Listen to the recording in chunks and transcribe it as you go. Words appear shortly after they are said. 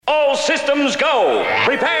systems go.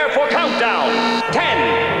 Prepare for countdown.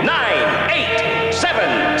 10, 9, 8,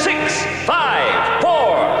 7, 6, 5,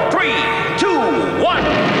 4, 3, 2, 1.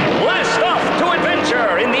 Blast off to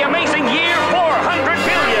adventure in the amazing year 400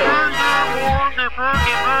 billion.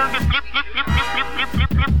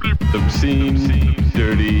 Obscene,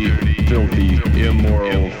 dirty, filthy,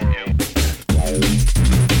 immoral.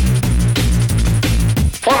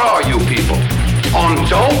 What are you people? On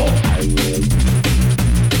dope?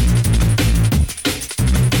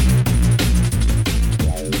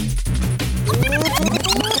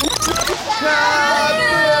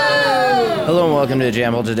 Hello and welcome to the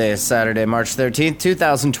Jamble. Today is Saturday, March 13th,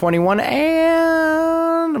 2021,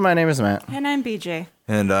 and my name is Matt. And I'm BJ.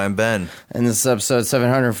 And I'm Ben. And this is episode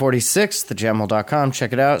 746, thejamble.com.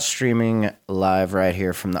 Check it out, streaming live right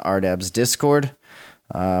here from the RDABS Discord.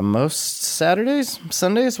 Most Saturdays?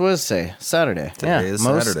 Sundays? What does it say? Saturday. Today is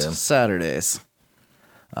most Saturday. Saturdays.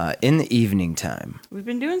 In the evening time. We've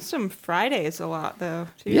been doing some Fridays a lot, though,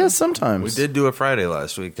 too. Yeah, sometimes. We did do a Friday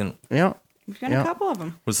last week, and Yeah. We've done a couple of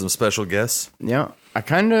them. with some special guests. Yeah. I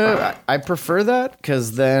prefer that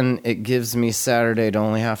because then it gives me Saturday to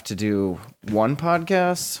only have to do one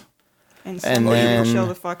podcast. And And Sunday, then- chill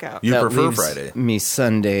the fuck out. You That prefer leaves Friday? me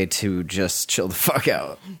Sunday to just chill the fuck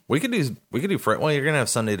out. We could do Friday. Well, you're gonna have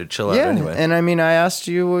Sunday to chill out Yeah, anyway. and I mean, I asked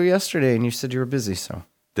you yesterday, and you said you were busy. So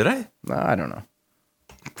Did I? I don't know.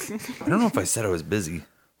 I don't know if I said I was busy.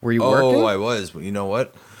 Were you working? Oh, I was. But you know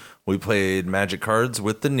what? We played Magic Cards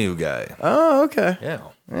with the new guy. Oh, okay. Yeah.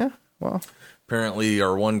 Yeah. Well, Apparently,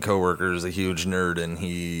 our one coworker is a huge nerd, and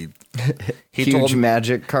he huge told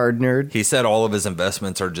magic card nerd. he said all of his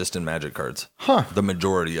investments are just in Magic Cards. Huh. The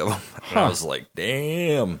majority of them. And I was like,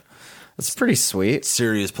 damn, That's pretty sweet.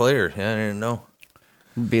 serious player. Yeah, I didn't know.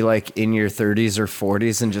 Be like in your 30s or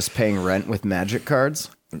 40s and just paying rent with magic cards.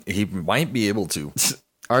 He might be able to.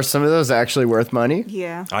 Are some of those actually worth money?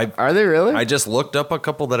 Yeah. Are they really? I just looked up a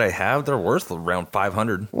couple that I have. They're worth around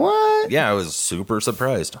 500. What? Yeah, I was super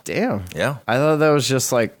surprised. Damn. Yeah. I thought that was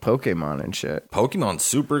just like Pokemon and shit. Pokemon's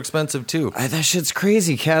super expensive too. That shit's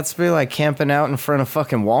crazy. Cats be like camping out in front of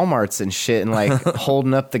fucking Walmarts and shit and like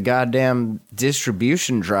holding up the goddamn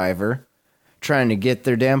distribution driver trying to get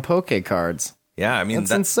their damn Poke cards. Yeah, I mean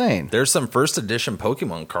That's insane. There's some first edition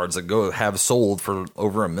Pokemon cards that have sold for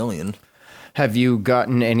over $1 million. Have you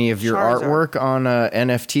gotten any of your Charizard. artwork on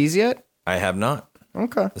NFTs yet? I have not.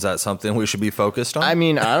 Okay. Is that something we should be focused on? I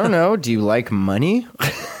mean, I don't know. Do you like money?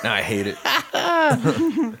 I hate it.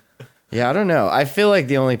 Yeah, I don't know. I feel like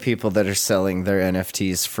the only people that are selling their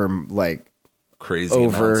NFTs for like Crazy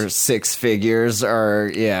over amounts. 6 figures are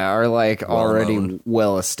like already Well-known.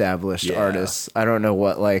 well-established Yeah. artists. I don't know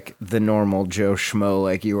what like the normal Joe Schmo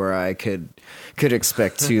like you or I could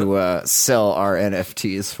expect to sell our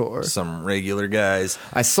NFTs for. Some regular guys.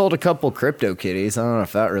 I sold a couple crypto kitties. I don't know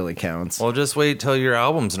if that really counts. Well, just wait till your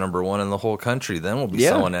album's #1 in the whole country. Then we'll be Yeah.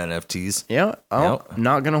 selling NFTs. Yeah, I'm Yep.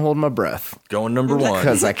 not gonna hold my breath Going #1.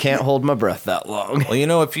 because I can't hold my breath that long. Well, you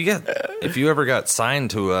know, if you ever got signed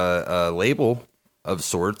to a label of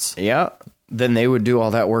sorts, Yeah, then they would do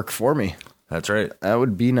all that work for me. that's right. That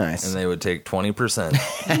would be nice. And they would take 20%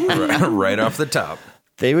 right off the top.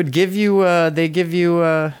 They would give you,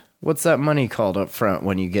 what's that money called up front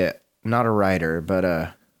when you get, not a writer,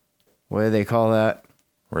 but what do they call that?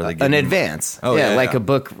 Where they An advance. Oh, yeah, yeah, like yeah. a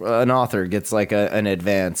book, an author gets like an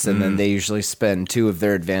advance, and then they usually spend 2 of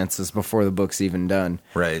their advances before the book's even done.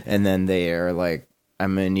 Right. And then they are like,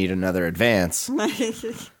 I'm going to need another advance.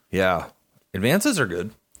 Yeah. Advances are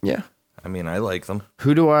good. Yeah. I mean, I like them.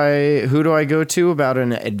 Who do I go to about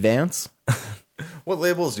an advance? What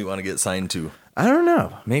labels do you want to get signed to? I don't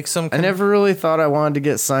know. Make some. I never really thought I wanted to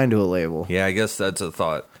get signed to a label. Yeah, I guess that's a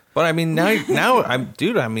thought. But I mean, now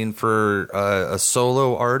I mean, for a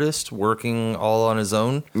solo artist working all on his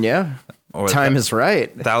own, Yeah. Or Time is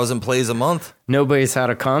right. 1,000 plays a month Nobody's had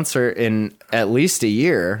a concert in at least a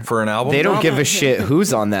year. for an album. They don't drop? give a shit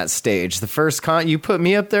who's on that stage. The first you put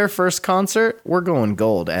me up there, first concert, we're going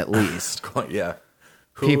gold at least. Yeah.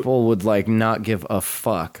 People would like not give a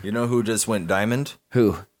fuck. You know who just went diamond?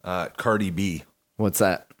 Who? Cardi B. What's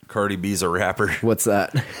that? Cardi B's a rapper. What's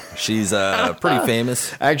that? She's pretty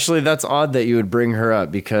famous. Actually, that's odd that you would bring her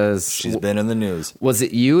up because She's been in the news. was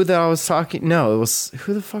it you that I was talking? No, it was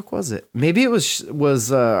who the fuck was it? Maybe it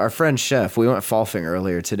was our friend Chef. We went golfing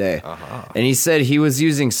earlier today, and he said he was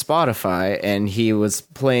using Spotify and he was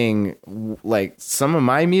playing like some of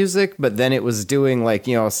my music, but then it was doing like,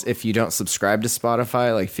 you know, if you don't subscribe to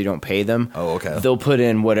Spotify, like if you don't pay them, Oh, okay. they'll put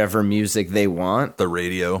in whatever music they want The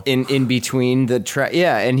radio. in between the track.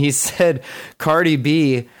 Yeah, and he said Cardi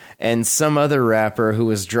B and some other rapper who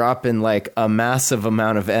was dropping like a massive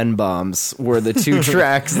amount of N-bombs were the two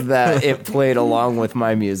tracks that it played along with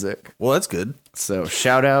my music. Well, that's good. So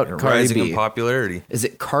shout out Cardi Rising B. in popularity. Is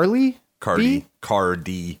it Carly? Cardi. B?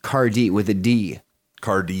 Cardi. Cardi with a D.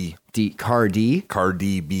 Cardi. Cardi?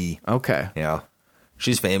 Cardi B. Okay. Yeah.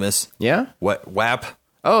 She's famous. Yeah? WAP.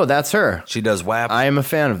 Oh, that's her. She does WAP. I am a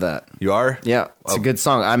fan of that. You are? Yeah, it's a good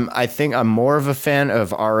song. I think I'm more of a fan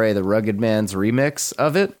of R.A. the Rugged Man's remix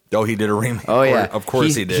of it. Oh, he did a remix. Oh, yeah. Of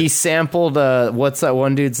course he did. He sampled, what's that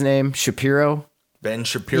one dude's name? Shapiro? Ben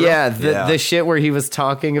Shapiro? Yeah, the shit where he was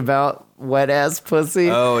talking about wet-ass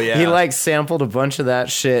pussy. Oh, yeah. He, like, sampled a bunch of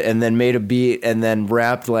that shit and then made a beat and then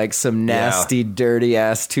rapped, like, some nasty,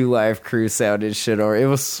 dirty-ass 2 Live Crew sounded shit over. It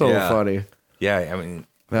was so funny. Yeah, I mean...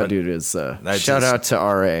 That dude is... that's shout out to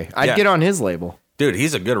R.A. I'd get on his label. Dude,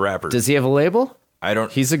 he's a good rapper. Does he have a label? I don't...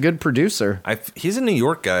 He's a good producer. He's a New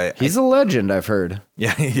York guy. He's a legend, I've heard.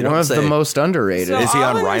 Yeah, you One don't of say. the most underrated. So Is he all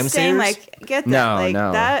on in the Rhyme same, Sayers? Like, get that? No, like,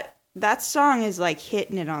 no. That song is like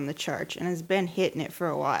hitting it on the charts and has been hitting it for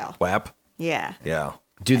a while. WAP? Yeah. Yeah.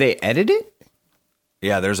 Do they edit it?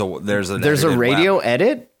 Yeah, there's a There's a radio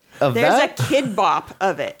edit of There's that? a Kid Bop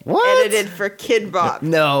of it. What? Edited for Kid Bop.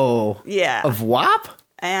 No. Yeah. Of WAP?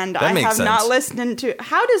 And That I makes have not sense. listened to.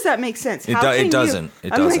 How does that make sense? It How do- can it you- doesn't.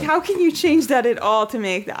 It I'm doesn't. like, how can you change that at all to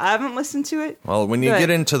make that? I haven't listened to it. Well, when you But-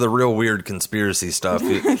 get into the real weird conspiracy stuff,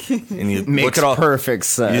 and you Makes look at all perfect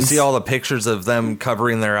sense. you see all the pictures of them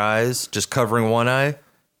covering their eyes, just covering one eye,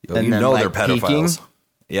 And you then, know like, they're pedophiles. peeking?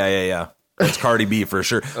 Yeah. That's Cardi B for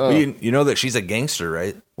sure. But you know that she's a gangster,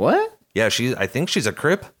 right? What? Yeah, I think she's a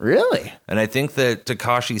Crip, Really? and I think that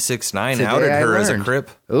Tekashi 6ix9ine Today outed I her as a learned. Crip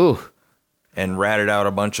Ooh. and ratted out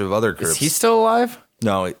a bunch of other Crips. Is he still alive?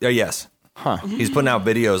 No, yes. Huh. He's putting out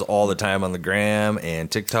videos all the time on the gram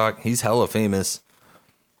and TikTok. He's hella famous.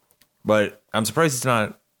 But I'm surprised he's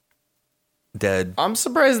not dead. I'm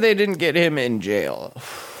surprised they didn't get him in jail.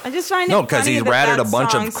 I just find it No, because funny he that ratted a that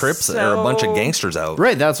bunch of song's Crips or a bunch of gangsters out.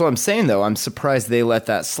 Right, that's what I'm saying, though. I'm surprised they let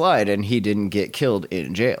that slide and he didn't get killed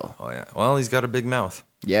in jail. Oh, yeah. Well, he's got a big mouth,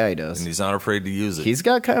 Yeah, he does. and he's not afraid to use it. He's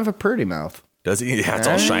got kind of a pretty mouth. Does he? Yeah, it's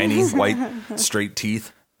all shiny, white, straight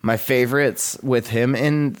teeth. My favorites with him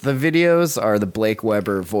in the videos are the Blake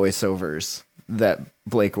Weber voiceovers that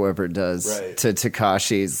Blake Weber does Right. to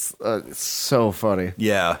Tekashi's. So funny.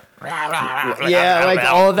 Yeah. Yeah, like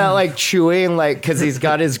all of that, like chewing, like because he's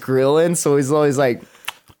got his grill in, so he's always like,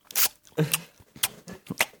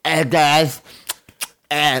 "Hey guys,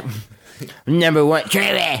 number one,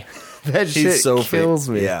 Trevor." That shit He's so kills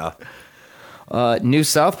me. Yeah. New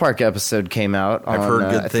South Park episode came out. I've on,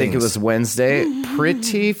 heard good I think it things. was Wednesday.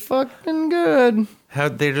 Pretty fucking good.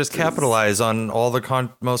 How'd they just capitalize on all the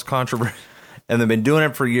most controversial? And they've been doing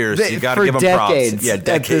it for years. So you got to For give them decades, props. Yeah, at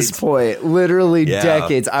this decades. point, literally Yeah.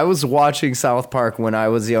 decades. I was watching South Park when I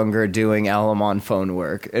was younger, doing Alamon phone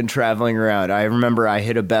work and traveling around. I remember I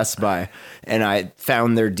hit a Best Buy and I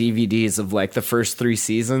found their DVDs of like the first 3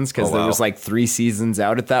 seasons because Oh, there wow. was like 3 seasons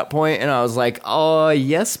out at that point, and I was like, "Oh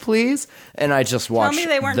yes, please!" And I just Tell watched. me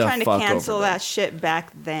they weren't the trying to fuck cancel over that shit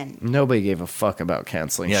back then. Nobody gave a fuck about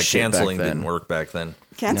canceling. Yeah, shit canceling back then. didn't work back then.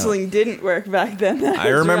 Canceling didn't work back then. That I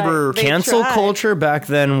is remember right. They Cancel tried. culture back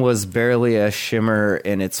then was barely a shimmer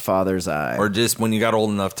in its father's eye. Or just when you got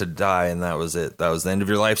old enough to die, and that was it. That was the end of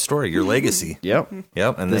your life story, your legacy. Yep.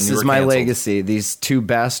 Yep. And This then you is were my canceled. legacy. These 2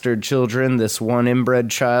 bastard children, this one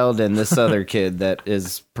inbred child, and this other kid that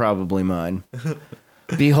is probably mine.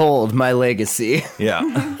 Behold my legacy.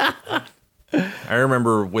 Yeah. I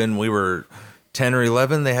remember when we were 10 or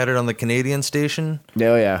 11, they had it on the Canadian station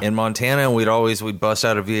Oh, yeah. in Montana, and we'd bust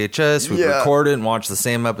out a VHS, we'd Yeah. record it and watch the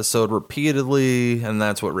same episode repeatedly, and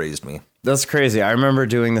that's what raised me. That's crazy. I remember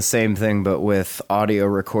doing the same thing, but with audio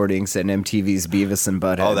recordings and MTV's Beavis and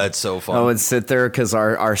Butthead. Oh, that's so fun. I would sit there because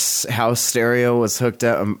our house stereo was hooked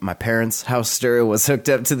up. My parents' house stereo was hooked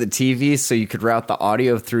up to the TV, so you could route the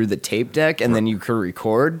audio through the tape deck, and then you could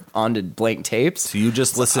record onto blank tapes. So you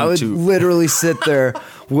just I listened would to... literally sit there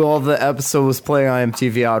while the episode was playing on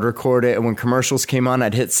MTV. I'd record it, and when commercials came on,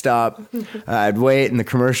 I'd hit stop. I'd wait, and the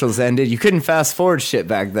commercials ended. You couldn't fast forward shit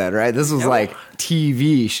back then, right? This was like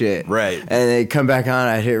TV shit. Right. And they'd come back on,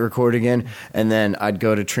 I'd hit record again, and then I'd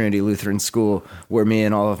go to Trinity Lutheran School where me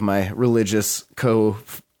and all of my religious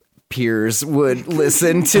peers would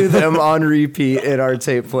listen to them on repeat in our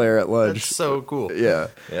tape player at lunch. That's so cool. Yeah.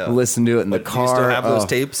 Yeah. Listen to it in the But do car. you still have those Oh.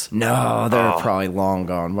 tapes? No, they're probably long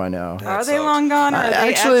gone by now. Are they long gone, or are they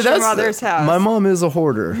Actually, at your that's mother's house? my mom is a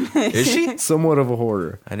hoarder. Is she? Somewhat of a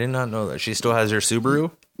hoarder. I did not know that. She still has her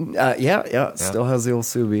Subaru? Yeah. Still has the old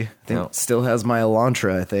Subi. I think Yeah. still has my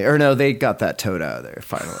Elantra, I think. Or no, they got that towed out of there,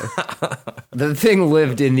 finally. The thing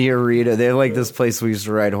lived in the arena. They had like this place we used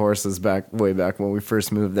to ride horses way back when we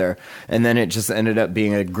first moved there. And then it just ended up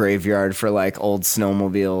being a graveyard for like old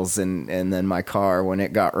snowmobiles and then my car when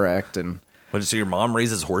it got wrecked. And What, so your mom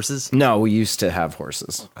raises horses? no, we used to have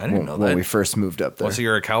horses. I didn't know that. When we first moved up there. Oh, so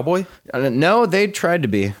you're a cowboy? No, they tried to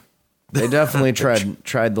be. They definitely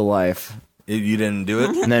tried the life. You didn't do it?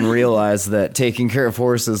 And then realized that taking care of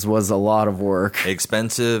horses was a lot of work.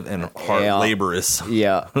 Expensive and hard, Yeah. laborious.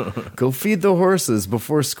 Yeah. Go feed the horses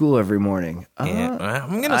before school every morning. Yeah, I'm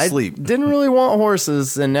going to I sleep. didn't really want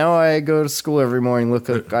horses, and now I go to school every morning. Look,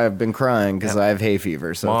 I've been crying because I have hay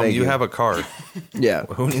fever. So Mom, thank you have a car. yeah.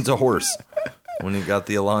 Who needs a horse when you got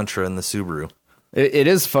the Elantra and the Subaru? It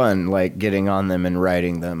is fun, like getting on them and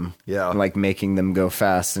riding them. Yeah. Like making them go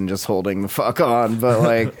fast and just holding the fuck on. But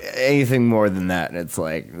like anything more than that, it's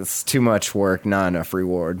like it's too much work, not enough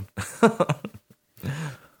reward.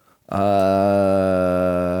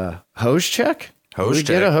 Hose check? Hose we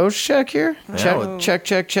get check. a hose check here? Yeah. Check.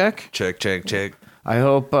 Check. I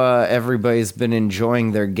hope everybody's been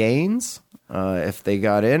enjoying their gains. If they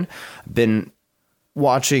got in, been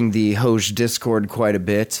watching the Hoj Discord quite a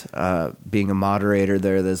bit. Being a moderator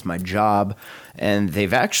there, that's my job, and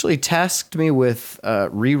they've actually tasked me with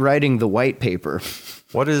rewriting the white paper.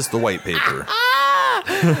 What is the white paper?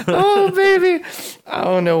 Oh baby, I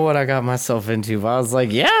don't know what I got myself into, but I was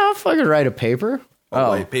like, yeah, I'll fucking write a paper.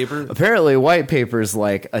 White paper? Apparently, white paper is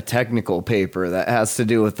like a technical paper that has to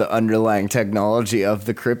do with the underlying technology of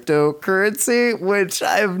the cryptocurrency, which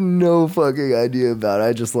I have no fucking idea about.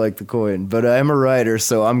 I just like the coin, but I'm a writer,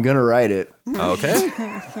 so I'm gonna write it. Okay.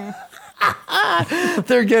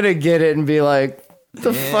 They're gonna get it and be like,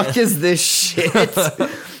 the fuck is this shit?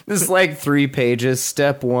 This is like 3 pages.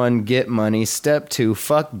 Step 1, get money. Step 2,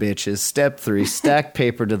 fuck bitches. Step 3, stack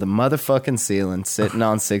paper to the motherfucking ceiling, sitting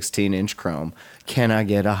on 16-inch chrome. Can I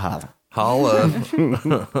get a holla? Holla.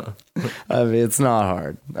 I mean, it's not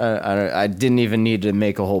hard. I didn't even need to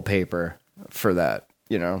make a whole paper for that,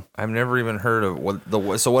 you know? I've never even heard of what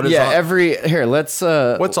is Yeah, on, here, let's...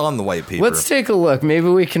 what's on the white paper? Let's take a look. Maybe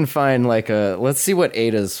we can find like let's see what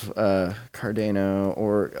Ada's Cardano,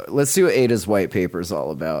 or let's see what Ada's white paper is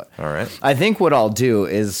all about. All right. I think what I'll do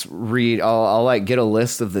is I'll like get a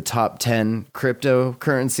list of the top 10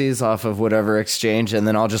 cryptocurrencies off of whatever exchange, and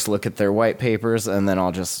then I'll just look at their white papers, and then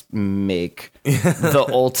I'll just make the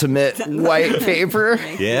ultimate white paper.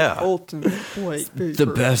 Yeah. Ultimate white paper. The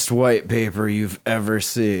best white paper you've ever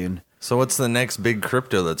seen. So what's the next big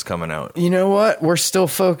crypto that's coming out? You know what? We're still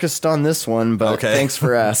focused on this one, but Okay. thanks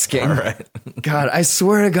for asking. All right. God, I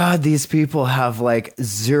swear to God, these people have like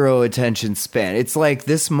zero attention span. It's like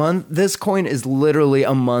this coin is literally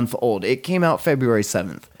a month old. It came out February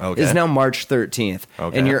 7th. Okay. It's now March 13th.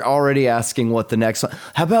 Okay. And you're already asking what the next one.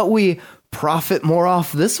 How about we profit more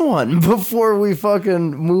off this one before we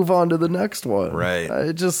fucking move on to the next one? Right.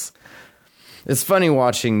 It's funny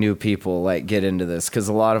watching new people like get into this, because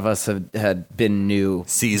a lot of us had been new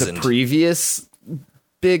Seasoned. the previous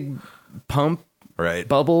big pump Right.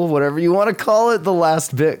 bubble, whatever you want to call it, the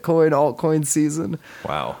last Bitcoin altcoin season.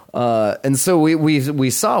 Wow. And so we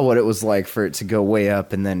saw what it was like for it to go way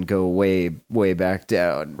up and then go way back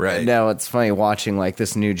down. Right. And now it's funny watching like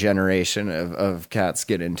this new generation of cats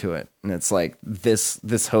get into it, and it's like this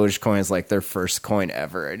Hoj coin is like their first coin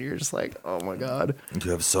ever, and you're just like, oh my god,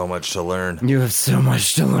 You have so much to learn. you have so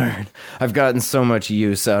much to learn. I've gotten so much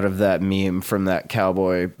use out of that meme from that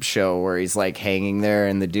cowboy show where he's like hanging there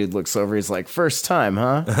and the dude looks over, he's like, first time,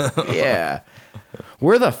 huh? Yeah.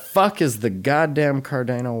 Where the fuck is the goddamn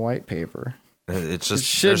Cardano white paper? It's just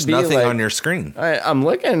should there's be nothing like- on your screen. I'm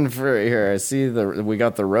looking for it here. I see we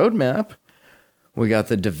got the roadmap. We got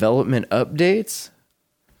the development updates.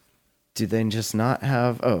 Do they just not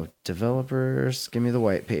have... Oh, developers, give me the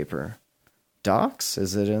white paper. Docs,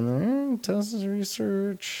 is it in there? Tests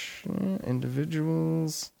research,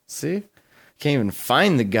 individuals. See? Can't even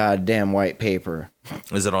find the goddamn white paper.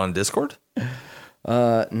 Is it on Discord?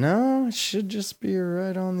 No, it should just be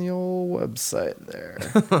right on the old website there.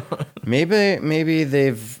 maybe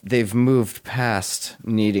they've moved past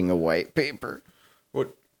needing a white paper.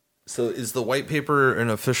 What? So is the white paper an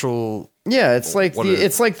official? Yeah, it's like What are-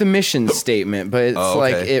 it's like the mission statement, but it's Oh,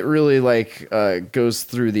 like okay. it really like goes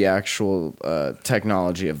through the actual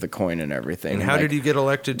technology of the coin and everything. And how like, did you get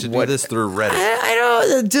elected to do what- this through Reddit? I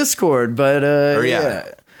know the Discord, but Or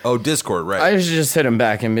yeah. Oh, Discord, right. I should just hit him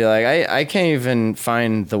back and be like, I can't even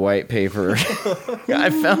find the white paper. I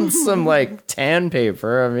found some like tan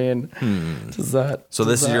paper. I mean, does that? So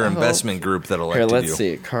this does is your that help? investment group that elected Here, let's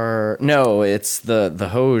you. see. No, it's the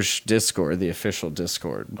Hoj Discord, the official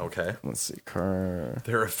Discord. Okay. Let's see. Car.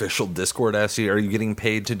 Their official Discord asks you, are you getting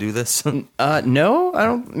paid to do this? No, I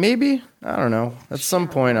don't. Maybe, I don't know. At some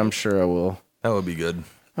point, I'm sure I will. That would be good.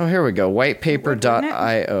 Oh, here we go.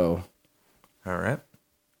 Whitepaper.io. All right.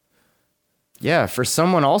 Yeah, for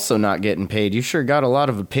someone also not getting paid, you sure got a lot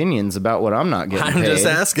of opinions about what I'm not getting paid. I'm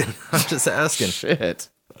just asking. Shit.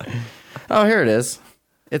 Oh, here it is.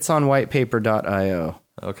 It's on whitepaper.io.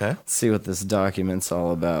 Okay. Let's see what this document's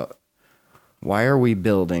all about. Why are we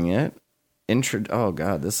building it? Oh,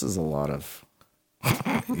 God, this is a lot of...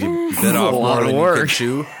 You bit off a lot more of than you work. could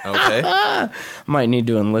chew. Okay. Might need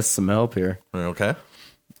to enlist some help here. Okay.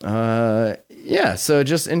 Yeah, so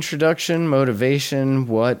just introduction, motivation,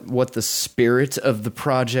 what the spirit of the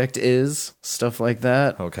project is, stuff like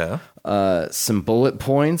that. Okay. Some bullet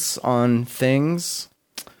points on things,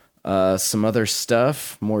 some other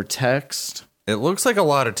stuff, more text. It looks like a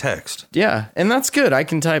lot of text. Yeah, and that's good. I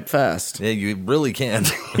can type fast. Yeah, you really can.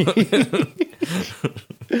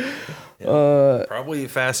 Probably the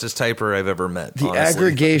fastest typer I've ever met. The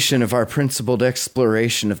aggregation of our principled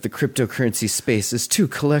exploration of the cryptocurrency space is two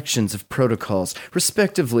collections of protocols,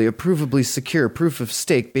 respectively a provably secure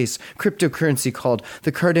proof-of-stake-based cryptocurrency called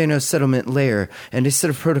the Cardano Settlement Layer and a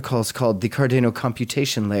set of protocols called the Cardano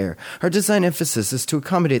Computation Layer. Our design emphasis is to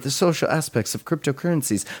accommodate the social aspects of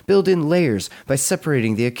cryptocurrencies, build in layers by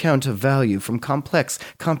separating the account of value from complex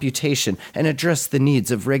computation, and address the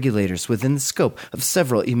needs of regulators within the scope of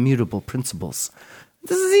several immutable principles.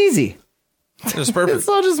 This is easy. It's perfect. It's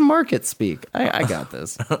all just market speak. I got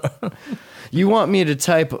this. You want me to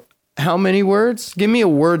type how many words? Give me a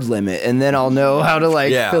word limit, and then I'll know how to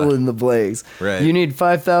fill in the blanks. Right. You need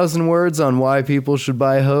 5,000 words on why people should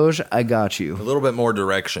buy Hoj? I got you. A little bit more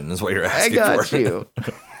direction is what you're I asking got for. you.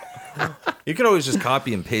 You could always just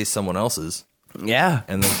copy and paste someone else's Yeah.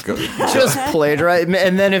 and then go. Just plagiarize.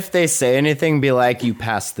 And then if they say anything, be like, you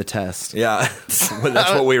passed the test. Yeah, that's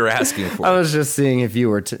what we were asking for. I was just seeing if you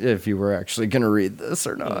were actually going to read this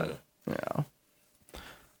or not.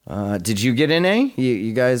 Yeah. Did you get an A?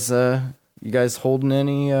 You guys holding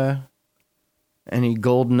any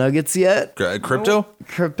gold nuggets yet? Crypto?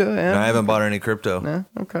 Crypto? Yeah. No, I haven't bought any crypto. Yeah.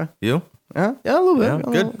 Okay. You? Yeah. A little bit.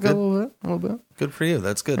 Yeah, A little bit. Good for you.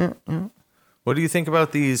 That's good. What do you think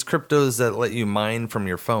about these cryptos that let you mine from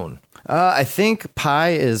your phone? I think Pi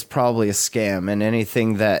is probably a scam, and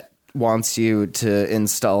anything that wants you to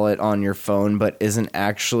install it on your phone but isn't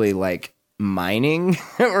actually like mining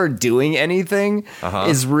or doing anything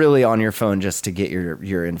is really on your phone just to get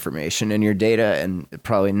your information and your data, and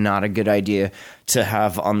probably not a good idea to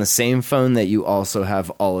have on the same phone that you also have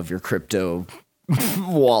all of your crypto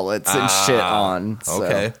wallets and shit on. So,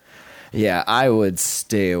 okay. yeah, I would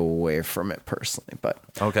stay away from it personally, but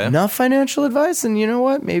Okay. not financial advice. And you know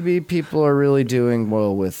what? Maybe people are really doing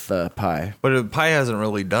well with Pi. But Pi hasn't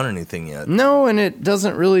really done anything yet. No, and it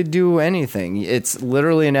doesn't really do anything. It's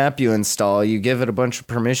literally an app you install, you give it a bunch of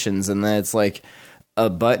permissions, and then it's like a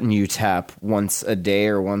button you tap once a day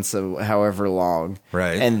or however long.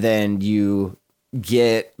 Right. And then you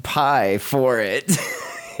get Pi for it.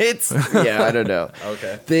 I don't know.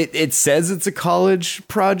 Okay. It says it's a college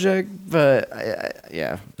project, but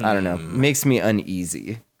I don't know. Makes me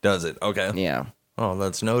uneasy. Does it? Okay. Yeah. Oh,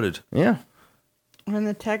 that's noted. Yeah. When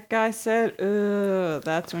the tech guy said, "Ugh,"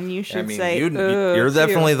 that's when you should say, you're "Ugh,"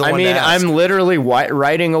 definitely too. the one. I mean, to ask. I'm literally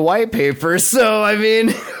writing a white paper, so I mean,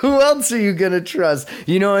 who else are you gonna trust?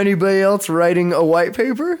 You know anybody else writing a white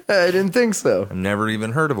paper? I didn't think so. I've never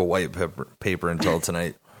even heard of a white paper until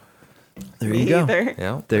tonight. There you go. Either.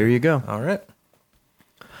 Yeah. There you go. All right.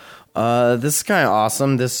 This is kind of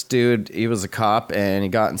awesome. This dude, he was a cop, and he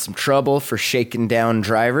got in some trouble for shaking down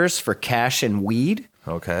drivers for cash and weed.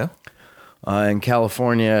 Okay. In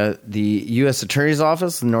California, the U.S. Attorney's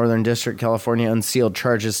Office, Northern District, California, unsealed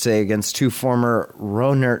charges today against two former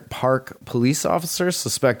Rohnert Park police officers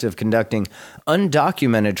suspected of conducting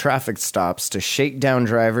undocumented traffic stops to shake down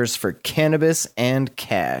drivers for cannabis and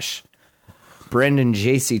cash. Brendan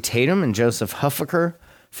J.C. Tatum and Joseph Huffaker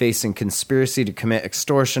facing conspiracy to commit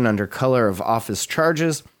extortion under color of office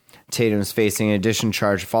charges. Tatum is facing an addition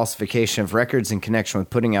charge of falsification of records in connection with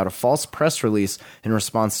putting out a false press release in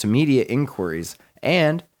response to media inquiries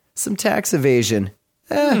and some tax evasion.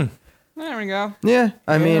 There we go. Yeah,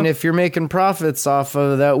 I mean, if you're making profits off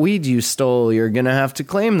of that weed you stole, you're going to have to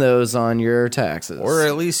claim those on your taxes. Or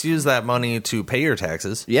at least use that money to pay your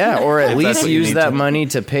taxes. Yeah, or at If that's least what you use need that to. money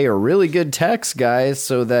to pay a really good tax guy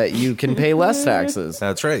so that you can pay less taxes.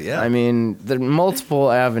 That's right, yeah. I mean, there are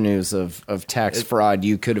multiple avenues of tax fraud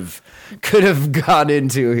you could have got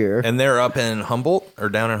into here. And they're up in Humboldt or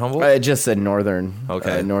down in Humboldt? I just said Northern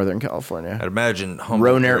California. I'd imagine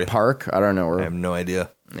Humboldt. Roanert area. Park. I don't know where. I have no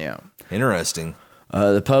idea. Yeah. Interesting.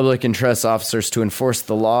 The public entrusts officers to enforce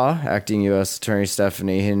the law. Acting U.S. Attorney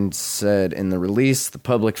Stephanie Hinton said in the release, the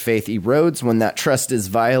public faith erodes when that trust is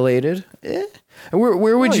violated.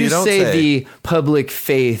 Where would you don't say say. the public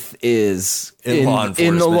faith is In law in the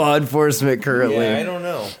enforcement. law enforcement currently? Yeah, I don't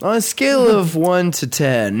know. On a scale of 1 to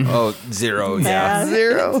 10. Oh, 0, yeah. Bad.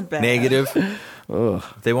 Zero. It's bad. Negative.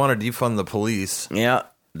 They want to defund the police. Yeah,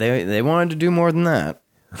 they wanted to do more than that.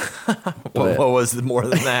 What was more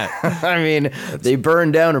than that? I mean, they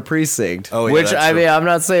burned down a precinct. Oh, yeah, which, that's I true. mean, I'm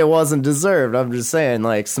not saying it wasn't deserved. I'm just saying,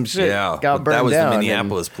 like, some shit Yeah, got but burned that was down. the and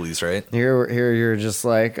Minneapolis police, right? Here you're just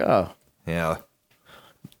like, oh, Yeah.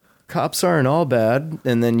 cops aren't all bad.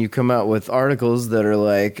 And then you come out with articles that are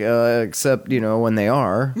like, except, when they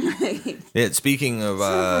are. Yeah, speaking of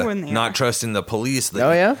when they not are. trusting the police,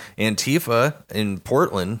 Oh, yeah? Antifa in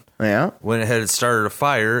Portland Yeah. went ahead and started a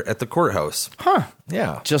fire at the courthouse. Huh.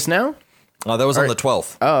 Yeah. Just now? That was on the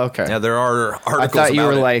 12th. Oh, okay. Yeah, there are articles I thought you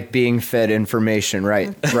about were it. like being fed information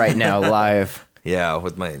right now live. Yeah,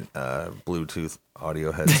 with my Bluetooth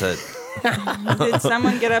audio headset. Did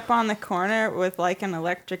someone get up on the corner with like an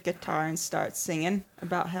electric guitar and start singing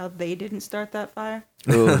about how they didn't start that fire?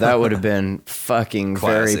 Ooh, that would have been fucking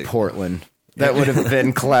very Classic. Portland. That would have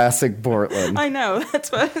been classic Portland. I know.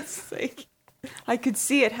 That's what it's like. I could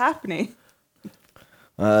see it happening.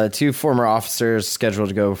 2 former officers scheduled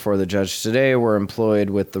to go before the judge today were employed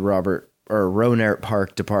with the Roanert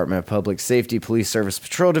Park Department of Public Safety Police Service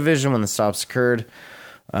Patrol Division when the stops occurred.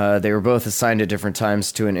 They were both assigned at different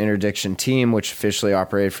times to an interdiction team, which officially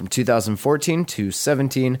operated from 2014 to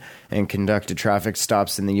 17 and conducted traffic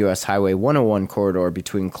stops in the U.S. Highway 101 corridor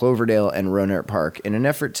between Cloverdale and Roanert Park in an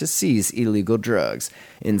effort to seize illegal drugs.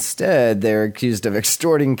 Instead, they're accused of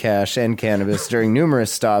extorting cash and cannabis during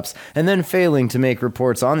numerous stops and then failing to make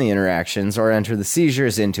reports on the interactions or enter the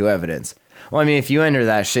seizures into evidence. Well, I mean, if you enter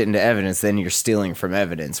that shit into evidence, then you're stealing from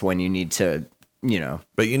evidence when you need to,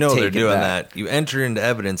 But take they're it doing back. that. You enter into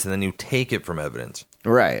evidence and then you take it from evidence.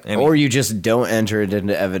 Right. I mean- or you just don't enter it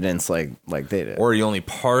into evidence like they did. Or you only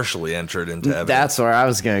partially enter it into evidence. That's where I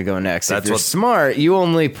was going to go next. That's if you're what- smart, you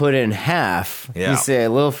only put in half. Yeah. You say a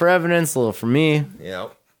little for evidence, a little for me,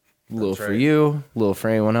 Yep. a little That's for right. you, a little for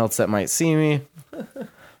anyone else that might see me.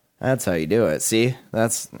 That's how you do it. See?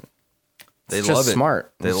 That's They it's love just it.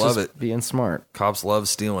 smart. They It's love just it. being smart. Cops love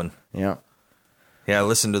stealing. Yeah. Yeah, I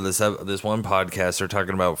listened to this one podcast. They're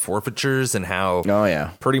talking about forfeitures and how Oh,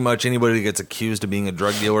 yeah. pretty much anybody that gets accused of being a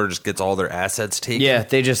drug dealer just gets all their assets taken. Yeah,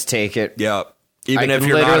 they just take it. Yeah. Even I if can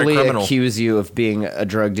you're not a literally criminal. accuse you of being a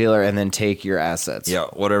drug dealer and then take your assets. Yeah,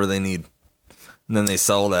 whatever they need. And then they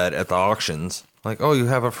sell that at the auctions. Like, oh, you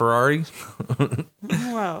have a Ferrari?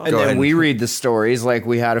 Well, And Go then ahead. we read the stories like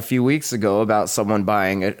we had a few weeks ago about someone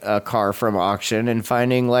buying a car from auction and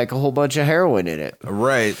finding like a whole bunch of heroin in it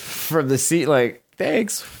Right. from the seat. Like,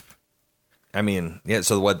 thanks. I mean, yeah,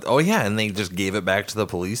 so what? Oh, yeah, and they just gave it back to the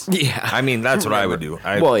police? Yeah. I mean, that's what I would do.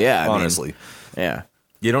 Well, yeah, I mean- honestly. Yeah.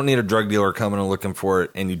 You don't need a drug dealer coming and looking for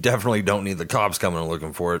it, and you definitely don't need the cops coming and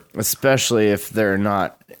looking for it. Especially if they're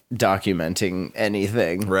not documenting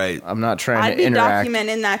anything. Right. I'm not trying I'd to be interact.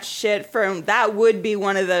 documenting that shit from. That would be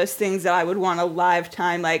one of those things that I would want a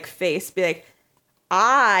lifetime like face. Be like,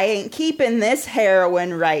 I ain't keeping this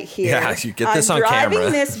heroin right here. Yeah, you get this on I'm driving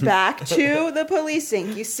camera." this back to the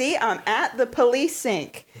policinct. You see, I'm at the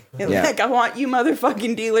policinct. Yeah. Like, I want you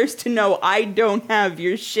motherfucking dealers to know I don't have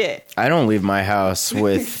your shit. I don't leave my house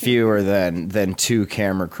with fewer than 2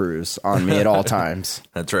 camera crews on me at all times.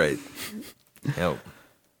 That's right. Yep.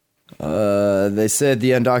 They said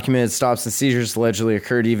the undocumented stops and seizures allegedly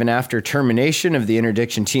occurred even after termination of the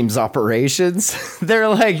interdiction team's operations. They're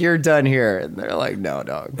like, you're done here. And they're like, no,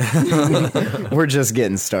 dog. We're just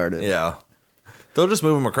getting started. Yeah. They'll just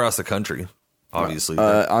move them across the country, obviously.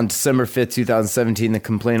 On December 5th, 2017, the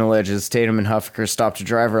complaint alleges Tatum and Huffaker stopped a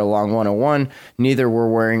driver along 101. Neither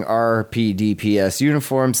were wearing RPDPS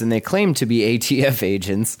uniforms, and they claimed to be ATF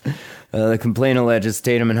agents. The complaint alleges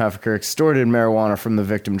Tatum and Huffaker extorted marijuana from the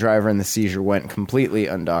victim driver, and the seizure went completely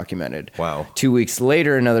undocumented. Wow. 2 weeks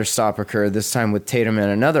later, another stop occurred, this time with Tatum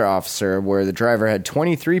and another officer, where the driver had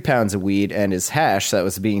 23 pounds of weed and his hash that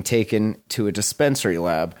was being taken to a dispensary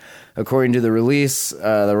lab. According to the release, the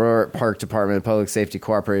Roark Park Department of Public Safety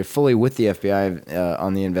cooperated fully with the FBI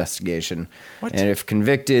on the investigation. What? And if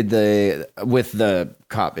convicted, with the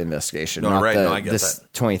cop investigation, not I get this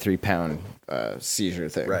that. 23-pound seizure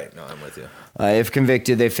thing. Right. No, I'm with you. If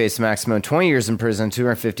convicted, they face a maximum 20 years in prison,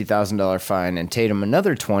 $250,000 fine, and Tatum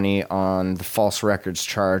another 20 on the false records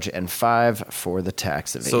charge and 5 for the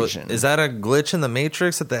tax So evasion. is that a glitch in the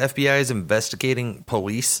Matrix that the FBI is investigating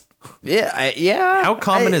police? Yeah, yeah. How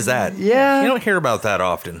common is that? Yeah. You don't hear about that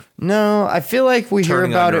often. No, I feel like we hear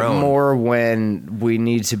Turning on about it your own. more when we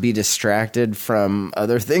need to be distracted from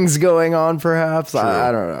other things going on, perhaps.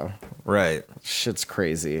 I don't know. Right. Shit's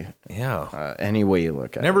crazy. Yeah. Any way you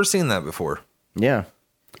look at Never it. seen that before. Yeah.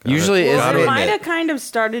 Usually Well, Gotta it it's might admit. have kind of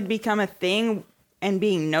started to become a thing and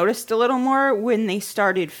being noticed a little more when they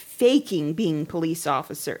started faking being police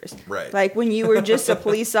officers. Right. Like when you were just a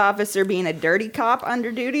police officer being a dirty cop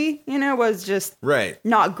under duty, was just Right.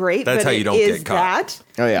 not great. That's but how you it don't is get caught.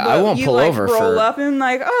 Oh, yeah, But I won't you, pull over roll for- up and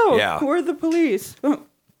like, oh, Yeah. we're the police. We're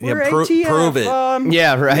pro- ATF. prove it.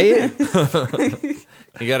 Yeah, right?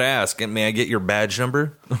 You got to ask, may I get your badge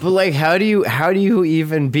number? But like, how do you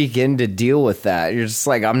even begin to deal with that? You're just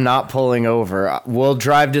like, I'm not pulling over. We'll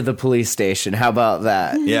drive to the police station. How about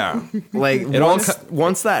that? Yeah. Like all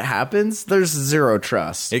once that happens, there's zero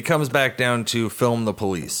trust. It comes back down to film the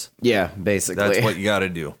police. Yeah, basically. That's what you got to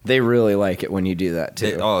do. They really like it when you do that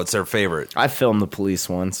too. It's their favorite. I filmed the police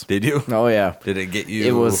once. Did you? Oh yeah. Did it get you?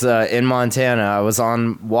 It was in Montana. I was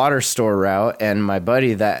on water store route, and my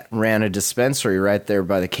buddy that ran a dispensary right there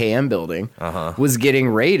by the KM building was getting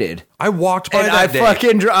raided. I walked by And that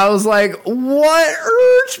day. I was like, what?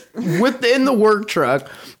 Within the work truck,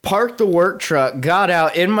 parked the work truck, got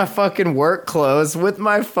out in my fucking work clothes with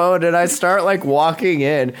my phone, and I start like walking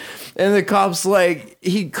in. And the cop's like,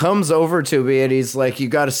 he comes over to me and he's like, you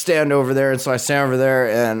got to stand over there. And so I stand over there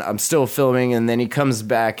and I'm still filming. And then he comes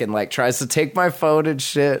back and like tries to take my phone and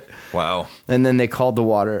shit. Wow. And then they called the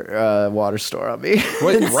water store on me.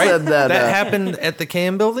 Wait, and right? said That that, happened at the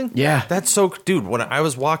KM building? Yeah. That's so... Dude, when I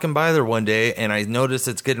was walking by there one day and I noticed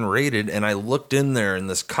it's getting raided and I looked in there and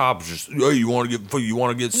this cop's just, hey, you want to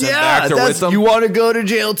get sent back there with them? You want to go to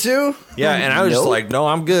jail too? Yeah, and I was just Nope. like, no,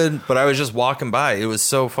 I'm good. But I was just walking by. It was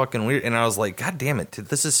so fucking weird. And I was like, God damn it.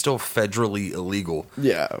 This is still federally illegal.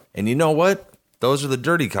 Yeah. And you know what? Those are the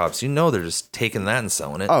dirty cops. You know they're just taking that and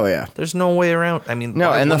selling it. Oh, yeah. There's no way around. I mean, No,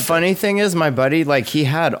 why and the wouldn't funny thing is, my buddy, like, he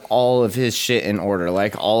had all of his shit in order.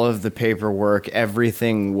 Like, all of the paperwork,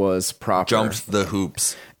 everything was proper. jumped the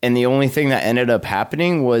hoops? And the only thing that ended up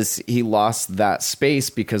happening was he lost that space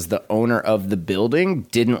because the owner of the building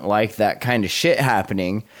didn't like that kind of shit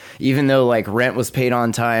happening. Even though, like, rent was paid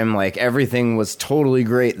on time, like, everything was totally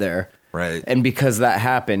great there. Right. And because that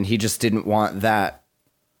happened, he just didn't want that,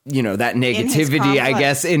 that his negativity, I complex.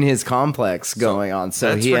 guess, in his complex going on. So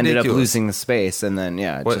that's he ended up ridiculous. losing the space. And then,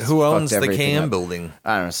 yeah. it What, just who owns fucked the everything KM up. building?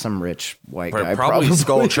 I don't know, some rich white guy. Probably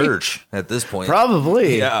Skull Church at this point.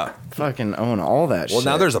 Probably. Yeah. Fucking own all that shit. Well,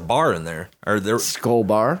 now there's a bar in there. Or there. Skull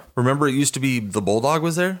Bar. Remember, it used to be the Bulldog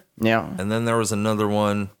was there, Yeah. and then there was another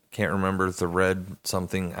one. Can't remember the red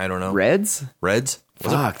something. I don't know. Reds? Reds.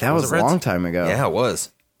 Was it- Fuck, that was it a Reds? long time ago. Yeah, it was.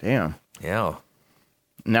 Damn. Yeah.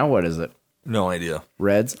 Now what is it? No idea.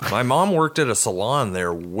 Reds? My mom worked at a salon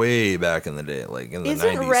there way back in the day, like in the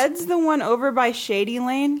Isn't 90s. Red's the one over by Shady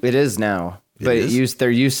Lane? It is now. But is?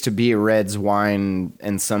 there used to be Reds wine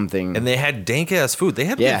and something. And they had dank ass food. They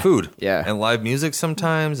had Yeah, good food. yeah. And live music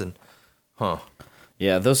sometimes. And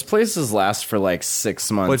yeah, those places last for like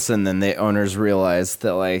 6 months, and then the owners realize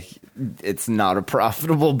that like it's not a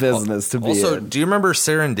profitable business to be also, in. do you remember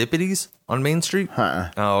Serendipities on Main Street? Huh.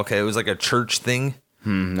 Oh, okay. It was like a church thing.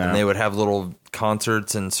 No. And they would have little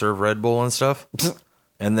concerts and serve Red Bull and stuff.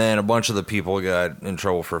 And then a bunch of the people got in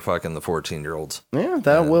trouble for fucking the 14-year-olds. Yeah,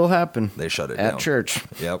 that will happen. They shut it at down. church.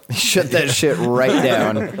 Yep. Shut that shit right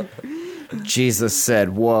down. Jesus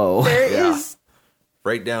said, "Whoa." There is.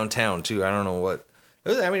 Right downtown, too. I don't know what.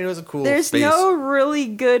 It was a cool There's space. no really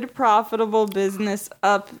good profitable business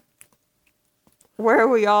up where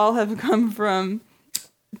we all have come from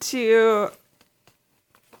to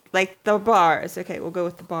like the bars. Okay, we'll go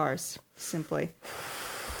with the bars simply.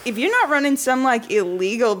 If you're not running some like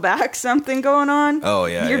illegal back something going on, Oh,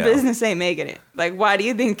 yeah, your yeah. business ain't making it. Like, why do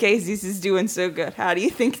you think Casey's is doing so good? How do you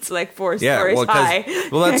think it's like 4 Yeah, stories well, high?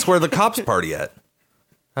 well, that's where the cops party at.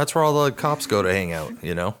 That's where all the cops go to hang out,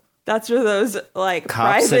 you know? That's where those like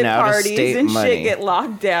Cops private and parties out-of-state and money. shit get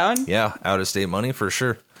locked down. Yeah, out-of-state money for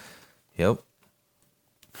sure. Yep.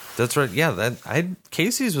 That's right. Yeah,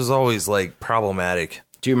 Casey's was always, like, problematic.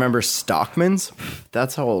 Do you remember Stockman's?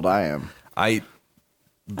 That's how old I am.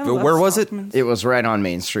 I But love where was it? Stockman's. It was right on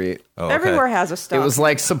Main Street. Oh, okay. Everywhere has a It Stockman's. was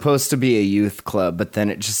like supposed to be a youth club, but then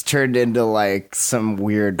it just turned into like some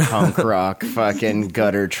weird punk rock fucking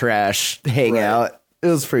gutter trash hangout. It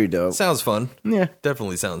was pretty dope. Sounds fun. Yeah.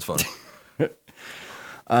 Definitely sounds fun.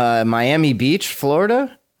 Miami Beach,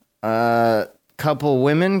 Florida. Couple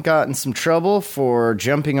women got in some trouble for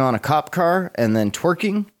jumping on a cop car and then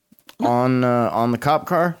twerking on the cop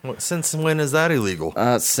car. Since when is that illegal?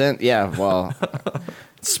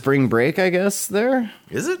 Spring break, I guess. There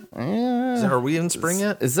Is it? yeah. Are we in spring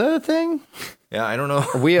yet? Is that a thing? Yeah, I don't know.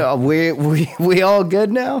 We all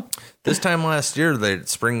good now? This time last year, the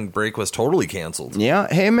spring break was totally canceled. Yeah.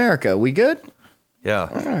 Hey, America, we good?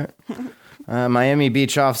 Yeah. Miami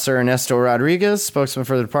Beach officer Ernesto Rodriguez, spokesman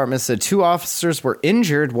for the department, said 2 officers were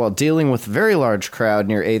injured while dealing with a very large crowd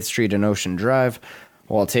near 8th Street and Ocean Drive.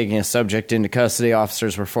 While taking a subject into custody,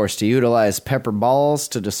 officers were forced to utilize pepper balls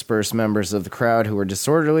to disperse members of the crowd who were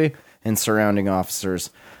disorderly and surrounding officers.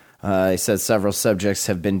 He said several subjects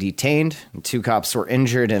have been detained. 2 cops were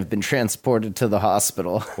injured and have been transported to the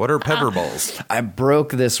hospital. What are pepper balls? I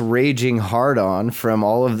broke this raging hard-on from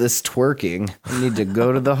all of this twerking. I need to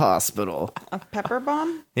go to the hospital. A pepper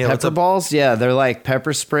bomb? Yeah, what's Pepper up? balls? Yeah, they're like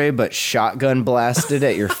pepper spray, but shotgun blasted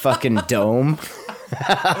at your fucking dome.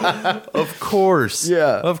 Of course.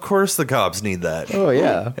 Yeah. Of course the cops need that. Oh,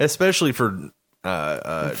 yeah. Especially for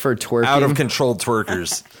For twerking. out of control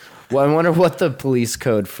twerkers. Well, I wonder what the police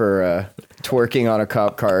code for twerking on a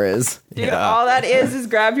cop car is. Dude, Yeah. all that is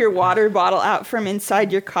grab your water bottle out from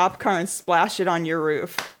inside your cop car and splash it on your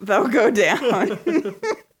roof. They'll go down.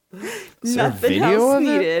 Is there a Nothing video else of it?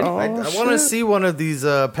 needed. Oh, I want to shit. see one of these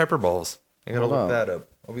pepper balls. I gotta Hold look on. that up.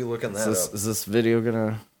 I'll be looking that up. Is this video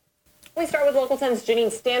gonna... We start with local 10's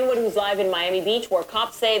Janine Stanwood, who's live in Miami Beach, where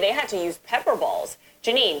cops say they had to use pepper balls.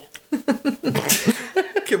 Janine.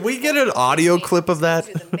 Can we get an audio clip of that?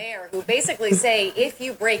 To the mayor, who basically say if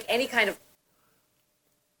you break any kind of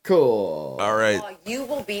Cool. All right. law, you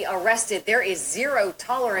will be arrested. There is zero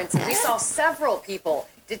tolerance, and we saw several people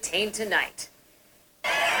detained tonight.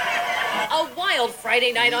 A wild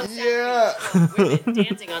Friday night on Saturday. Women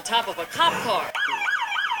dancing on top of a cop car.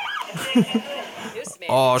 This man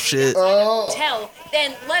Oh, shit. hotel,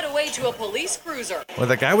 then led away to a police cruiser. Well,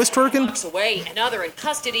 that guy was twerking? Blocks away, another in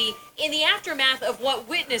custody in the aftermath of what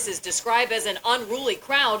witnesses describe as an unruly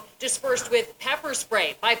crowd dispersed with pepper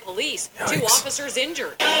spray by police. 2 Yikes. officers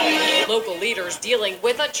injured. Local leaders dealing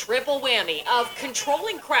with a triple whammy of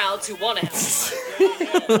controlling crowds who want to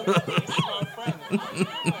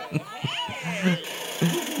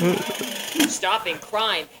stopping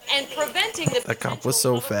crime and preventing the That cop was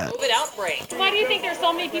so fat. COVID outbreak. Why do you think there's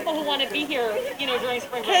so many people who want to be here, during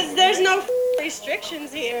spring break? Because there's no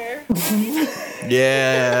restrictions here.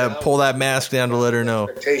 Yeah, pull that mask down to let her know.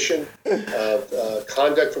 Expectation of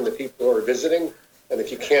conduct from the people who are visiting, and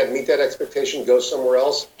if you can't meet that expectation, go somewhere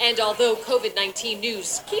else. And although COVID-19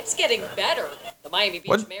 news keeps getting better, the Miami Beach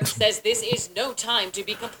What? mayor says this is no time to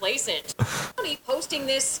be complacent. Posting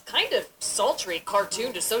this kind of sultry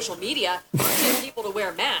cartoon to social media, urging people to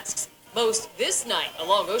wear masks. Most this night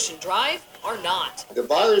along Ocean Drive are not. The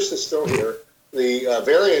virus is still here. The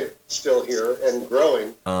variant is still here and growing.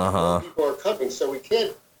 People are coming, so we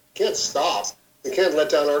can't stop. We can't let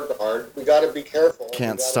down our guard. We got to be careful.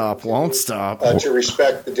 Can't We gotta stop, continue, won't stop. To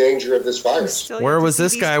respect the danger of this virus. Still Where have to was see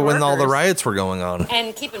this these guy when all the workers. riots were going on?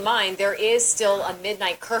 And keep in mind, there is still a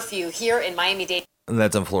midnight curfew here in Miami-Dade And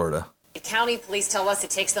that's in Florida. County. Police tell us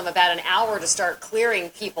it takes them about an hour to start clearing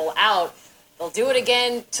people out. They'll do it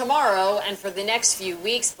again tomorrow, and for the next few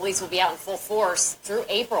weeks, police will be out in full force through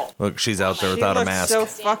April. Look, she's out there She without a looks mask. so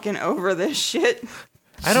fucking over this shit.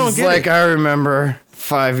 I don't It's get like it. I remember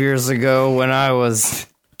 5 years ago when I was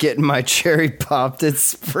getting my cherry popped at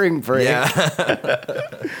spring break. Yeah,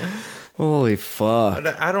 Holy fuck.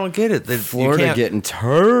 I don't get it. Florida getting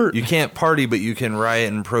hurt. You can't party, but you can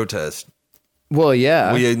riot and protest. Well,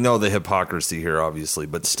 yeah. We know the hypocrisy here, obviously,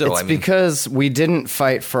 but still, It's I mean, because we didn't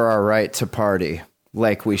fight for our right to party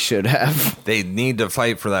like we should have. they need to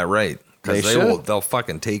fight for that right They because should. they'll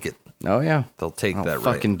fucking take it. Oh, yeah. They'll take I'll that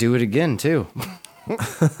right. fucking do it again, too.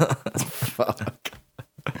 Fuck.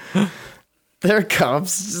 They're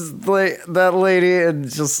cops. Just like that lady and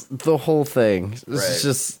just the whole thing. It's Right.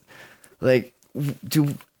 just like,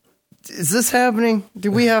 is this happening?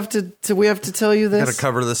 Do we have to tell you Gotta this?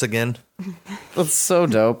 cover this again. That's so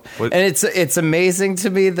dope. What- And it's amazing to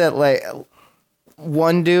me that like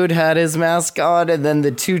one dude had his mask on and then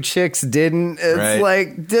the 2 chicks didn't. It's Right.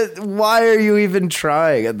 like, why are you even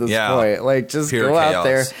trying at this Yeah. point? Like, just Pure go out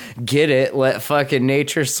there, chaos. get it, let fucking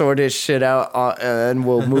nature sort its shit out, and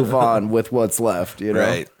we'll move on with what's left, you know?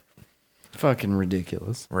 Right. Fucking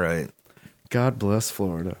ridiculous. Right. God bless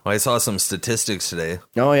Florida. Well, I saw some statistics today.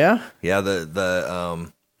 Oh, yeah? Yeah,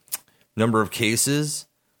 the number of cases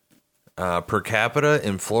per capita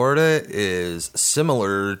in Florida is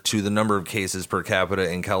similar to the number of cases per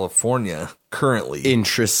capita in California currently.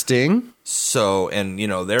 Interesting. So, and,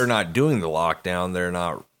 they're not doing the lockdown. They're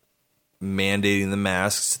not mandating the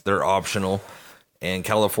masks. They're optional. And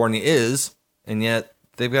California is, and yet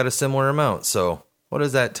they've got a similar amount. So, what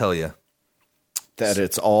does that tell you? That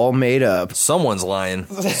it's all made up. Someone's lying.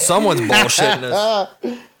 Someone's bullshitting us.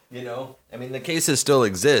 I mean, the cases still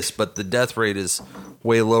exist, but the death rate is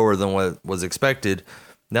way lower than what was expected.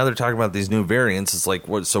 Now they're talking about these new variants. It's like,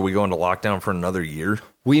 what? So we go into lockdown for another year?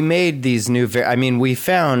 We made these new,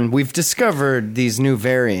 we've discovered these new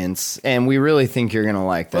variants, and we really think you're going to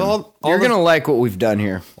like them. You're going to like what we've done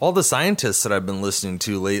here. All the scientists that I've been listening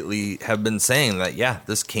to lately have been saying that, yeah,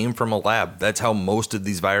 this came from a lab. That's how most of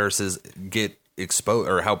these viruses get exposed,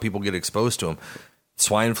 or how people get exposed to them.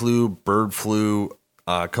 Swine flu, bird flu,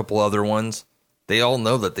 a couple other ones. They all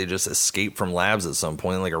know that they just escaped from labs at some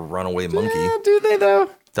point, like a runaway monkey. Yeah, do they,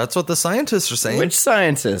 though? That's what the scientists are saying. Which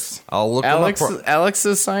scientists? I'll look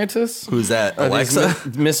Alex's scientists? Who's that? Alexa?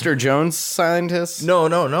 Mr. Jones scientists? No.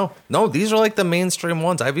 No, these are like the mainstream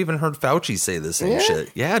ones. I've even heard Fauci say the same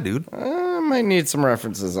shit. Yeah, dude. I might need some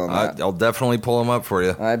references on that. I'll definitely pull them up for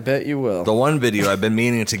you. I bet you will. The one video I've been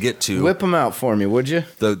meaning to get to. Whip them out for me, would you?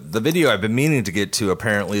 The video I've been meaning to get to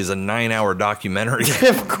apparently is a 9-hour documentary.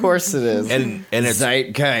 Of course it is. And it's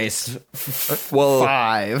Zeitgeist.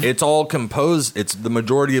 5. It's all composed. It's the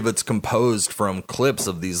majority of it's composed from clips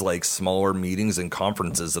of these like smaller meetings and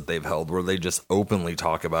conferences that they've held where they just openly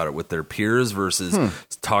talk about it with their peers versus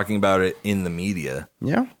talking about it in the media.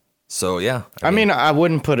 Yeah. So, yeah. I mean, I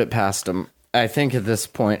wouldn't put it past them. I think at this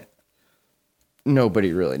point,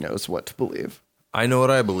 nobody really knows what to believe. I know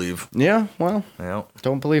what I believe. Yeah, well, yeah.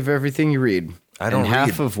 Don't believe everything you read. I don't and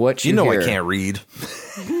half of what you know hear. I can't read.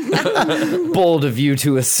 Bold of you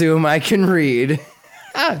to assume I can read.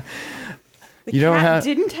 The cat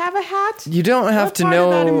didn't have a hat? You don't have to What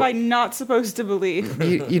know. part of that am I not supposed to believe?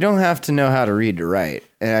 You don't have to know how to read to write.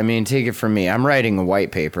 I mean, take it from me. I'm writing a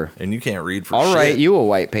white paper. And you can't read for I'll shit. write you a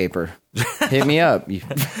white paper. Hit me up.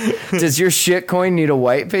 Does your shit coin need a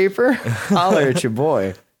white paper? Holler at your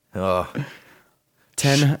boy. 10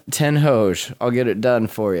 Hoj. I'll get it done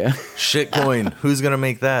for you. Shitcoin. Who's going to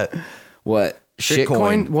make that? What?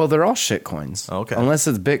 Shitcoin? Well, they're all shitcoins. Okay. Unless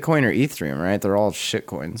it's Bitcoin or Ethereum, right? They're all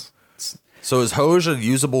shitcoins. So is Hoj a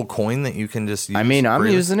usable coin that you can just use? I mean, I'm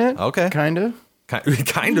using it. Okay. Kind of.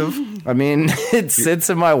 Kind of. I mean, it sits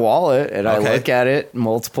in my wallet, and I look at it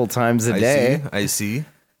multiple times a day. I see.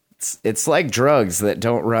 It's like drugs that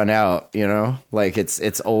don't run out, you know? Like,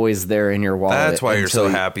 it's always there in your wallet. That's why you're so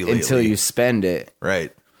happy lately. Until you spend it.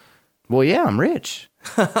 Right. Well, yeah, I'm rich.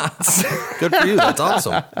 Good for you. That's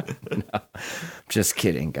awesome. No, just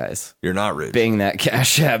kidding, guys. You're not rich. Bang that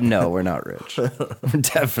Cash App. No, we're not rich. We're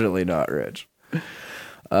definitely not rich.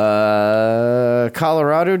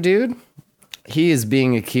 Colorado dude. He is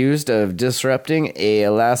being accused of disrupting a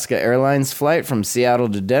Alaska Airlines flight from Seattle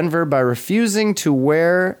to Denver by refusing to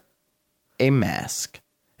wear a mask.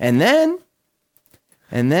 And then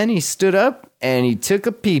he stood up and he took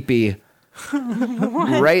a pee-pee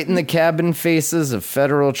right in the cabin faces of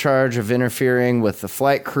federal charge of interfering with the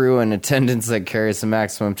flight crew and attendants that carries the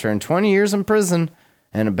maximum term 20 years in prison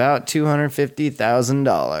and about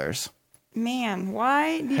 $250,000. Man,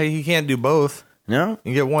 why? Hey, you can't do both. No?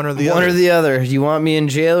 You get one or the other. One or the other. You want me in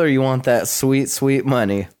jail or you want that sweet, sweet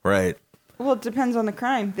money? Right. Well, it depends on the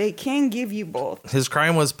crime. They can give you both. His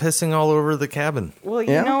crime was pissing all over the cabin. Well,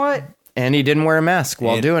 you know what? And he didn't wear a mask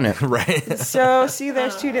while doing it. Right. So, see,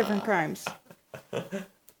 there's two different crimes.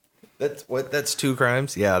 That's two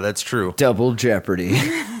crimes? Yeah, that's true. Double jeopardy.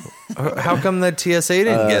 How come the TSA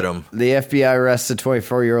didn't get him? The FBI arrested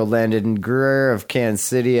 24-year-old Landon Greer of Kansas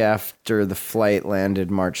City after the flight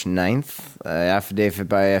landed March 9th. Affidavit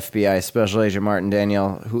by FBI Special Agent Martin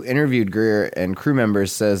Danielle, who interviewed Greer and crew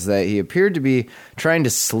members, says that he appeared to be trying to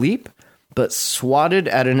sleep, but swatted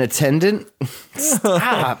at an attendant.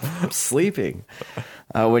 Stop! I'm sleeping.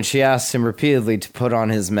 When she asked him repeatedly to put on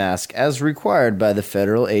his mask as required by the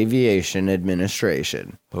Federal Aviation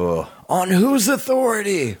Administration. Oh. On whose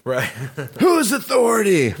authority? Right. Whose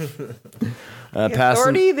authority?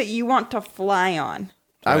 Authority that you want to fly on.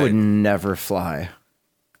 I would never fly.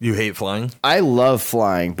 You hate flying? I love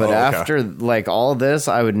flying, but okay. after like all this,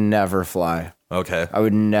 I would never fly. Okay. I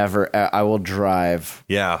would never. I will drive.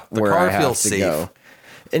 Yeah, the where car I have feels to safe. go.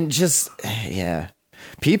 And just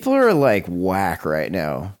people are like whack right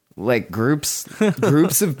now. Like groups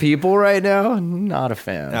of people right now, not a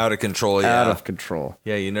fan. Out of control, yeah. Out of control.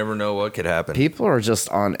 Yeah, you never know what could happen. People are just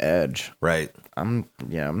on edge. Right. I'm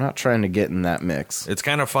not trying to get in that mix. It's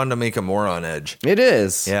kind of fun to make them more on edge. It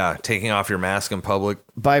is. Yeah, taking off your mask in public.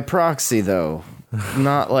 By proxy, though.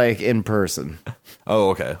 Not like in person. Oh,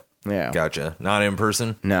 okay. Yeah. Gotcha. Not in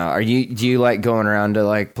person? No. Do you like going around to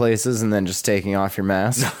like places and then just taking off your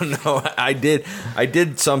mask? No, I did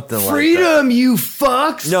something like that. Freedom, you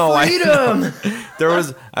fucks! No, Freedom!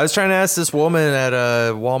 I was trying to ask this woman at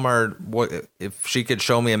Walmart if she could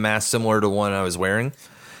show me a mask similar to one I was wearing.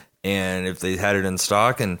 And if they had it in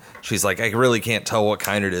stock, and she's like, I really can't tell what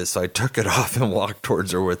kind it is. So I took it off and walked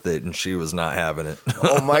towards her with it, and she was not having it.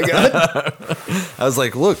 Oh my God. I was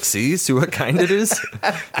like, look, see what kind it is?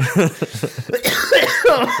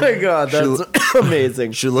 Oh my God, that's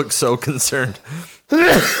amazing. She looked so concerned.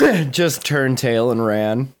 Just turned tail and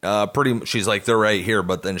ran. She's like, they're right here,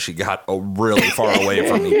 but then she got really far away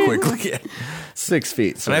from me quickly. 6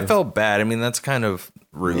 feet. So. And I felt bad. I mean, that's kind of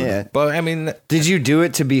rude. Yeah. But I mean, did you do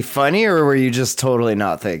it to be funny, or were you just totally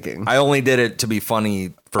not thinking? I only did it to be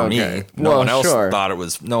funny for me. No one else thought it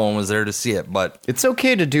was. No one was there to see it. But it's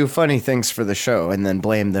okay to do funny things for the show and then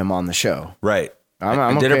blame them on the show. Right.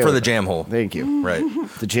 I did it for the jam hole. Thank you. Right.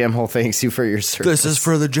 The jam hole thanks you for your service. This is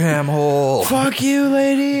for the jam hole. Fuck you,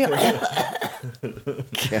 lady.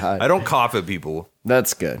 God. I don't cough at people.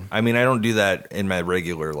 That's good. I mean, I don't do that in my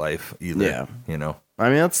regular life either. Yeah. You know. I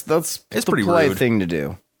mean, that's it's a pretty polite rude thing to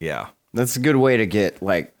do. Yeah. That's a good way to get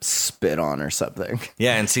like spit on or something.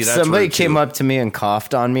 Yeah, and see, that's somebody came up to me and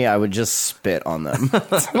coughed on me, I would just spit on them.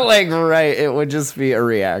 Like, right, it would just be a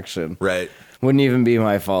reaction. Right. Wouldn't even be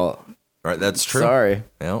my fault. Right, that's true. Sorry.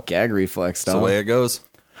 Well, gag reflex. That's the way it goes.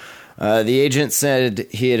 The agent said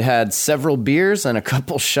he had several beers and a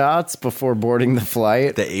couple shots before boarding the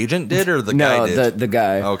flight. The agent did, or the guy did? No, the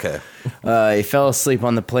guy. Okay. He fell asleep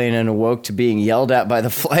on the plane and awoke to being yelled at by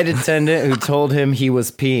the flight attendant who told him he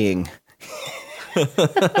was peeing.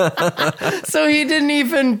 So he didn't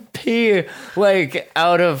even pee like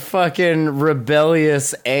out of fucking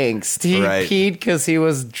rebellious angst. He peed because he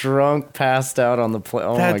was drunk, passed out on the plane.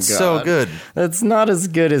 Oh my God. That's so good. That's not as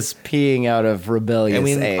good as peeing out of rebellious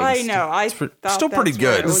angst. I know. I thought still pretty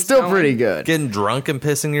good. It's still pretty good. Getting drunk and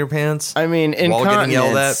pissing your pants. I mean, while getting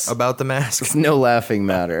yelled at about the mask. It's no laughing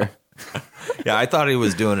matter. Yeah, I thought he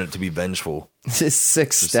was doing it to be vengeful. This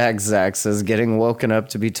Six Stag Zach says, getting woken up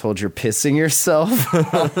to be told you're pissing yourself.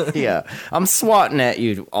 Yeah, I'm swatting at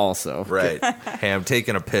you also. Right. Hey, I'm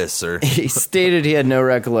taking a piss, sir. He stated he had no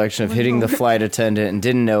recollection of hitting the flight attendant and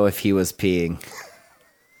didn't know if he was peeing.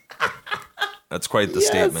 That's quite the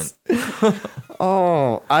statement.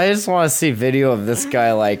 Oh, I just want to see video of this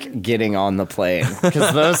guy like getting on the plane,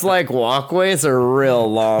 because those like walkways are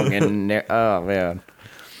real long and oh man.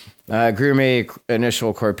 Gourmet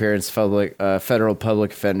initial court appearance, federal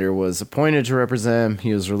public defender was appointed to represent him.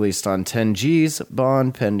 He was released on 10 G's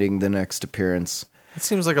bond pending the next appearance. It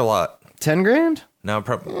seems like a lot. 10 grand? No,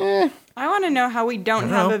 probably. I want to know how we don't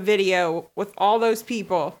have a video with all those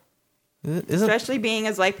people, especially being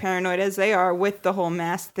as like paranoid as they are with the whole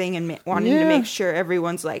mask thing and wanting to make sure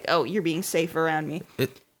everyone's like, oh, you're being safe around me.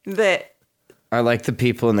 I like the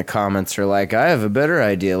people in the comments are like, I have a better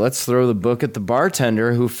idea. Let's throw the book at the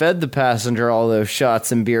bartender who fed the passenger all those shots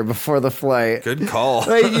and beer before the flight. Good call.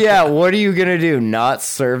 Like, yeah, what are you going to do? Not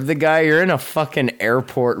serve the guy? You're in a fucking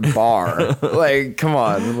airport bar. Like, come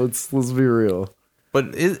on. Let's be real.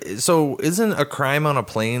 But isn't a crime on a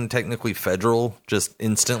plane technically federal just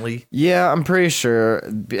instantly? Yeah, I'm pretty sure.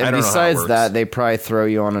 And besides that, they probably throw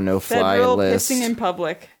you on a no-fly federal list. Pissing in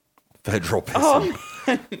public. Federal pissing.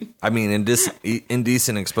 I mean,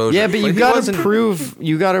 indecent exposure. Yeah, but you gotta prove.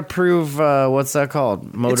 You gotta prove. What's that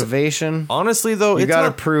called? Motivation. Honestly, though, you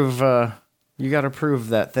gotta prove. You gotta prove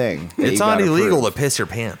that thing. It's not illegal to piss your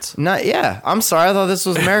pants. Not. Yeah. I'm sorry. I thought this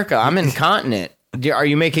was America. I'm incontinent. Are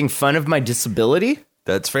you making fun of my disability?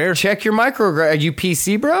 That's fair. Check your microaggression. Are you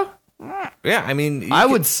PC, bro? Yeah. I mean, I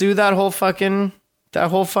would sue that whole fucking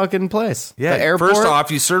place. Yeah. The airport, first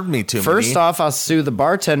off, you served me too. First off, I'll sue the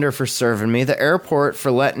bartender for serving me, the airport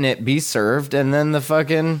for letting it be served, and then the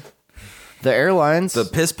airlines, the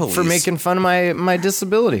piss police, for making fun of my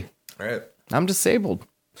disability. Right. I'm disabled.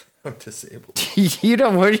 I'm disabled. You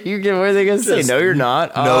don't. What are they gonna say? No, you're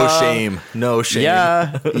not. No shame. No shame.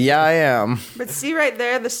 Yeah, I am. But see right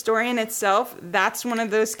there, the story in itself. That's one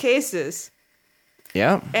of those cases.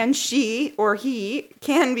 Yeah. And she or he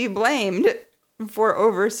can be blamed for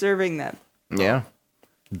over-serving them. Yeah.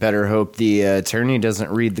 Better hope the attorney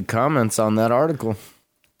doesn't read the comments on that article.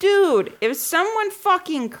 Dude, if someone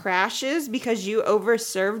fucking crashes because you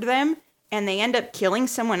over-served them and they end up killing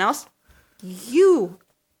someone else, you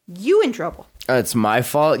in trouble. It's my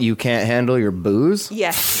fault you can't handle your booze?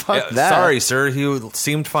 Yes. Fuck that. Sorry, sir. He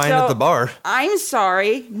seemed fine at the bar. I'm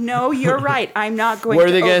sorry. No, you're right. I'm not going What are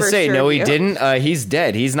to they going to say? overserve No, he you. didn't? He's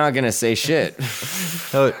dead. He's not going to say shit.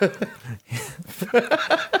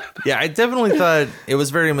 Yeah, I definitely thought it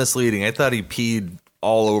was very misleading. I thought he peed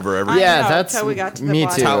all over everything. Yeah, know, that's how we got to the me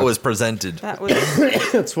bottom. too. How it was presented. That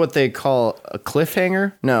was That's what they call a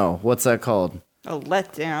cliffhanger? No, what's that called? a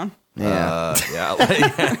letdown. Yeah.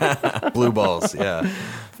 Yeah. Blue balls. Yeah.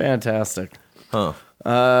 Fantastic. Huh.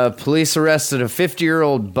 Police arrested a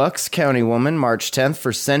 50-year-old Bucks County woman March 10th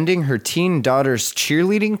for sending her teen daughter's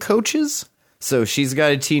cheerleading coaches. So she's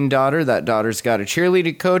got a teen daughter. That daughter's got a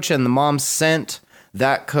cheerleading coach, and the mom sent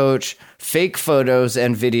that coach fake photos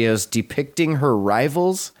and videos depicting her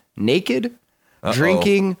rivals naked,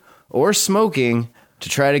 drinking, or smoking to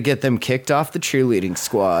try to get them kicked off the cheerleading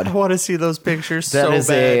squad. I want to see those pictures That so is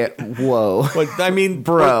bad. whoa. Like, I mean,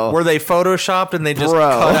 Bro. were they photoshopped and they just Bro.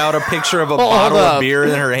 cut out a picture of a Hold bottle up. of beer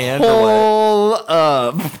in her hand? Or Hold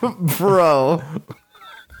up, bro.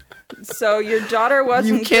 So your daughter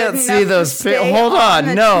wasn't. You can't good see enough those to stay pictures. Hold on.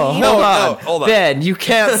 the No, team? hold No, on. no, hold on. Ben, you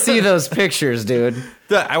can't see those pictures, dude.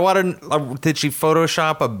 what? I want to. Did she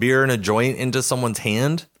Photoshop a beer and a joint into someone's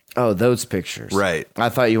hand? Oh, those pictures. Right. I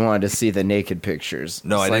thought you wanted to see the naked pictures.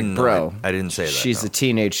 No, It's I didn't. Bro, I didn't say that. she's no. a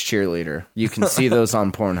teenage cheerleader. You can see those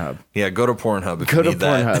on Pornhub. Yeah, go to Pornhub if Go you to need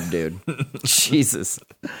that. Pornhub, dude. Jesus.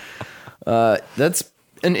 That's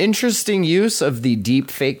an interesting use of the deep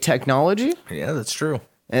fake technology. Yeah, that's true.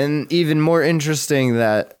 And even more interesting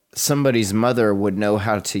that somebody's mother would know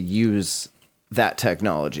how to use that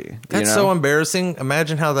technology. That's you know? so embarrassing.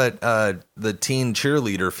 Imagine how that the teen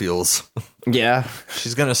cheerleader feels. Yeah.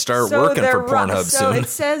 She's gonna start working they're for Pornhub so soon. it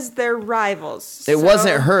says they're rivals. It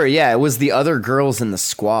wasn't her. Yeah, it was the other girls in the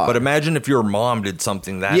squad. But imagine if your mom did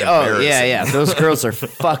something that Yeah, oh, embarrassing. yeah. Those girls are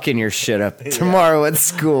fucking your shit up tomorrow at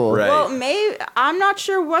school. Right. Well, I'm not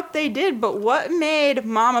sure what they did, but what made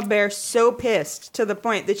Mama Bear so pissed to the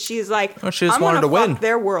point that she's like, Oh, she just I'm wanted gonna to win. fuck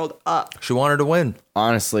their world up. She wanted to win.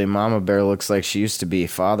 Honestly, Mama Bear looks like she used to be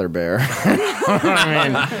Father Bear. I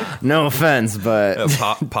mean, no offense, but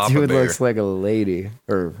Papa dude Bear. looks like a lady,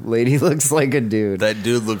 or lady looks like a dude. That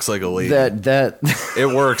dude looks like a lady. That It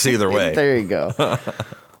works either way. there you go.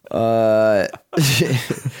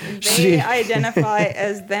 They identify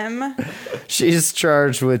as them. She's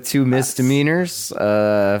charged with 2 misdemeanors,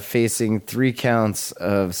 facing 3 counts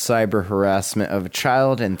of cyber harassment of a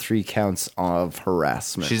child and 3 counts of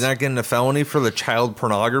harassment. She's not getting a felony for the child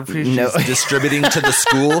pornography she's No. distributing to the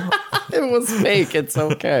school. It was fake. It's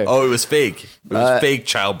okay. Oh, it was fake. It was fake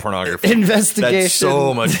child pornography. Investigation. That's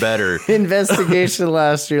so much better. Investigation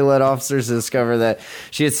last year led officers to discover that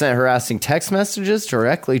she had sent harassing text messages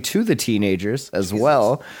directly to the teenagers as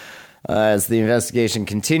well. As the investigation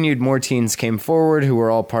continued, more teens came forward who were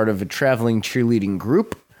all part of a traveling cheerleading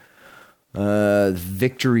group.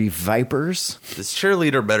 Victory Vipers. This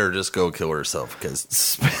cheerleader better just go kill herself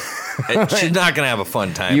because she's not going to have a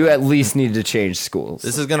fun time. You at least need to change schools.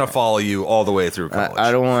 This is going to follow you all the way through college.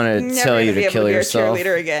 I don't want to Never tell you gonna be to able kill be yourself. a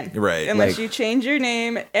cheerleader again, Right. Unless Like- you change your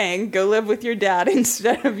name and go live with your dad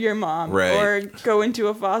instead of your mom, Right. or go into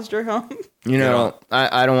a foster home. You know,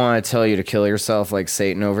 I don't want to tell you to kill yourself like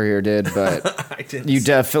Satan over here did, but I didn't you say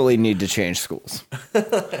definitely need to change schools. at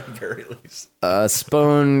the very least.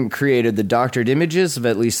 Spone created the doctored images of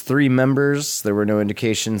at least 3 members. There were no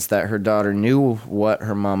indications that her daughter knew what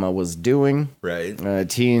her mama was doing. Right.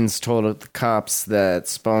 Teens told the cops that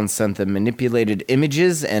Spone sent them manipulated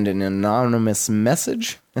images and an anonymous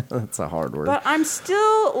message. That's a hard word. But I'm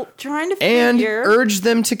still trying to And figure. urged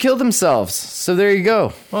them to kill themselves. So there you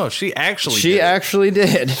go. Oh, she actually She did it. actually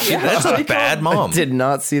did. That's a bad mom. Did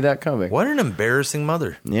not see that coming. What an embarrassing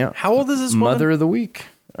mother. Yeah. How old is this woman? Mother of the week.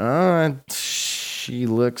 She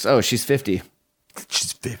looks. Oh, she's 50.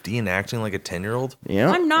 She's 50 and acting like a 10-year-old?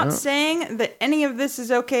 Yeah. I'm not saying that any of this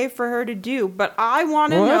is okay for her to do, but I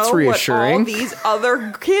want to Well, that's know what reassuring. all these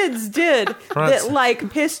other kids did that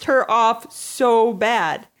like pissed her off so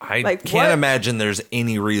bad. I like, can't what? imagine there's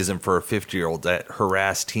any reason for a 50-year-old that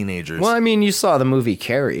harass teenagers. Well, I mean, you saw the movie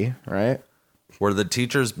Carrie, right? Were the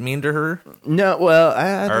teachers mean to her? No, well,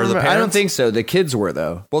 I Or don't, the remember. I don't parents? think so. The kids were,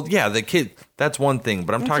 though. Well, yeah, the kid, that's one thing.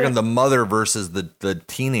 But I'm talking the mother versus the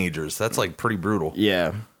teenagers. That's like pretty brutal.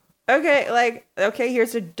 Yeah. Okay,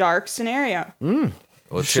 here's a dark scenario.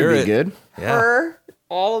 Let's Should hear be it. good. Yeah. Her,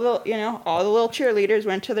 all the little cheerleaders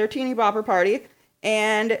went to their teeny bopper party,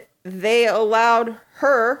 and they allowed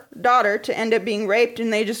her daughter to end up being raped,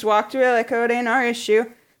 and they just walked away like, oh, it ain't our issue.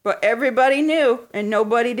 But everybody knew, and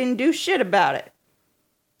nobody didn't do shit about it.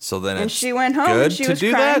 So then And it's she went home good and she to was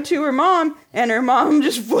do crying that? to her mom, and her mom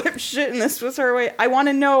just flipped shit, and this was her way. I want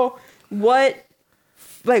to know what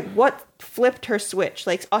flipped her switch.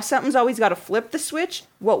 Like, something's always got to flip the switch.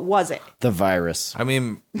 What was it? The virus. I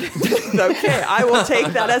mean, Okay, I will take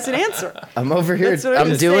that as an answer. I'm over here. That's what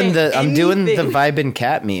I'm I'm doing saying. I'm doing the Anything. vibin'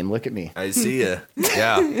 cat meme. Look at me. I see ya.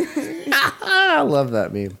 Yeah. I love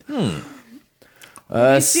that meme.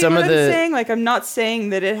 You see Some what of I'm the saying? Like, I'm not saying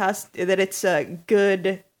that it's a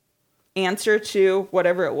good answer to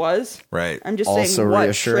whatever it was. Right. I'm just Also saying what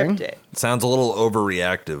reassuring. tripped it. Sounds a little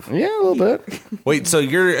overreactive. yeah, a little bit. Wait, so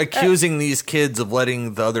you're accusing these kids of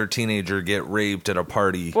letting the other teenager get raped at a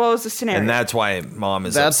party, Well, it was a scenario. and that's why mom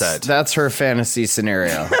is That's upset. that's her fantasy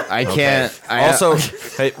scenario. I can't. I, Also,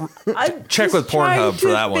 hey, I'm check just with trying Pornhub for to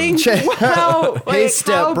that one. think Check- How, Hey, like,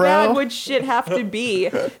 step how bro. bad would shit have to be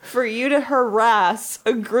for you to harass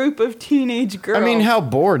a group of teenage girls? I mean, how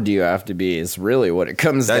bored do you have to be? Is really what it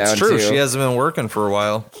comes down to. That's true. She hasn't been working for a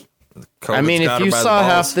while. I mean, if you saw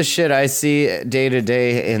half the shit I see day to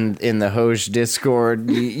day in the Hoj Discord,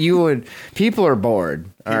 you would. People are bored.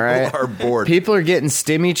 All right, People are bored. People are getting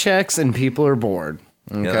stimmy checks, and people are bored.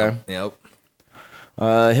 Okay. Yep.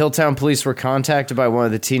 Hilltown police were contacted by one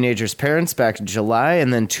of the teenagers' parents back in July,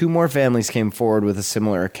 and then 2 more families came forward with a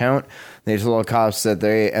similar account. They told cops that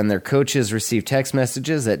they and their coaches received text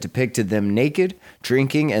messages that depicted them naked,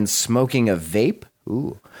 drinking, and smoking a vape.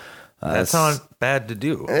 Ooh. That's not bad to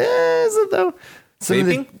do. Is it though?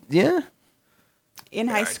 Vaping? Yeah. in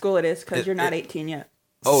high school it is because you're not 18 yet.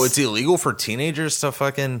 Oh, it's illegal for teenagers to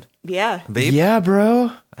fucking Yeah. vape? Yeah,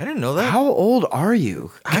 bro. I didn't know that. How old are you?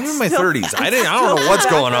 I'm in my 30s. I don't know what's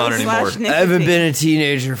going on anymore. I haven't been a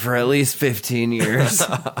teenager for at least 15 years.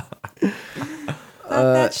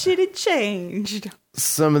 That shit had changed.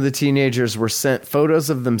 Some of the teenagers were sent photos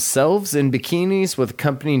of themselves in bikinis with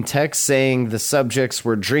accompanying text saying the subjects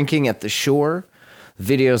were drinking at the shore.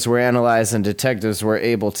 Videos were analyzed and detectives were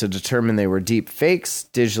able to determine they were deep fakes,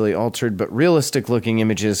 digitally altered but realistic looking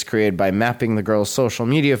images created by mapping the girls' social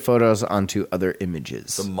media photos onto other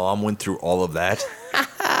images. The mom went through all of that.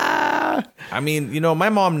 I mean, my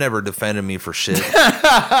mom never defended me for shit.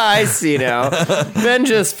 I see now. Ben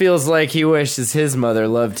just feels like he wishes his mother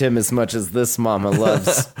loved him as much as this mama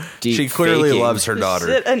loves deep She clearly faking. loves her daughter.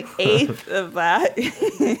 Shit, an eighth of that.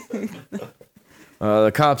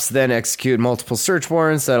 The cops then executed multiple search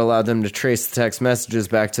warrants that allowed them to trace the text messages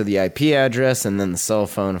back to the IP address and then the cell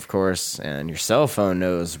phone, of course. And your cell phone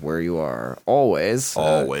knows where you are always.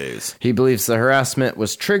 Always. He believes the harassment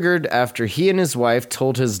was triggered after he and his wife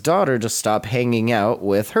told his daughter to stop hanging out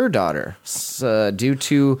with her daughter due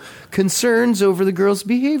to concerns over the girl's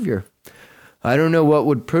behavior. I don't know what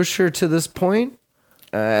would push her to this point.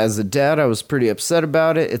 As a dad, I was pretty upset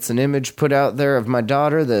about it. It's an image put out there of my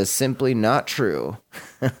daughter that is simply not true.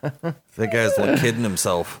 That guy's like kidding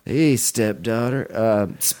himself. Hey, stepdaughter.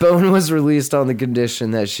 Spone was released on the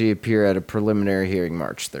condition that she appear at a preliminary hearing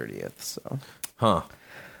March 30th. So, Huh.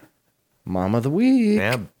 Mom of the week.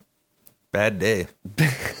 Yeah. Bad day.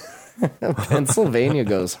 Pennsylvania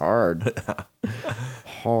goes hard.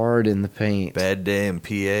 Hard in the paint. Bad day in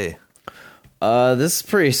PA. This is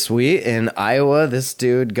pretty sweet. In Iowa, this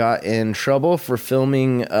dude got in trouble for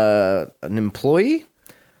filming an employee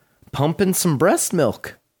pumping some breast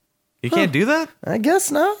milk. You can't do that? I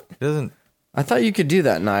guess not. It doesn't. I thought you could do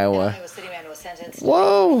that in Iowa. Iowa City man was sentenced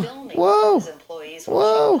Whoa, to filming whoa, his employees while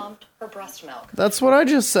whoa. she pumped her breast milk. That's what I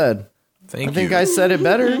just said. Thank I think you. I said it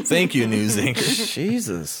better. Thank you, Newsink.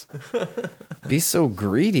 Jesus. Be so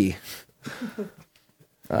greedy.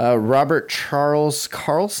 Robert Charles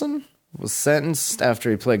Carlson was sentenced after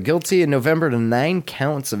he pled guilty in November to 9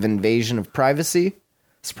 counts of invasion of privacy.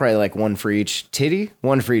 It's probably like one for each titty,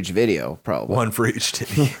 one for each video, probably. One for each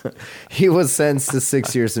titty. He was sentenced to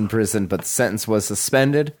 6 years in prison, but the sentence was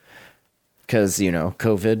suspended because,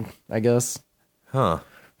 COVID, I guess. Huh.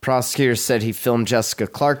 Prosecutors said he filmed Jessica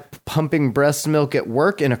Clark pumping breast milk at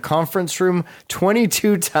work in a conference room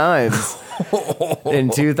 22 times in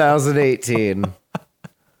 2018.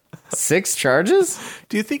 6 charges?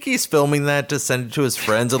 Do you think he's filming that to send it to his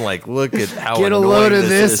friends and look at how Get a annoying load of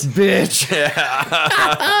this, this is?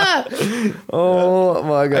 bitch. Oh,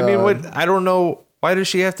 my God. I mean, I don't know. Why does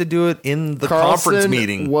she have to do it in the Carlson conference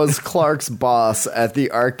meeting? was Clark's boss at the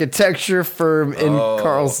architecture firm in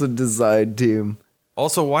Carlson design team.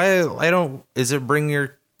 Also, is it bring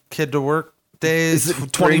your kid to work days Is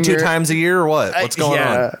it 22 times a year or what? What's going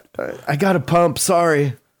on? I got a pump,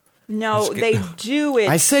 sorry. No, they do it.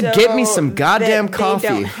 I said, so get me some goddamn that coffee.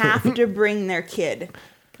 They don't have to bring their kid.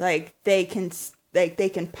 They can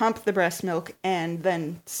pump the breast milk and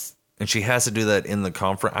then. And she has to do that in the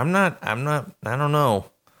conference. I don't know.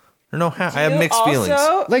 Or no, I have mixed feelings.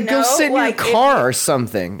 Like, go sit in your car or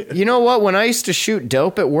something. You know what? When I used to shoot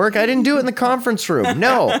dope at work, I didn't do it in the conference room.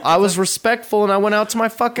 No, I was respectful and I went out to my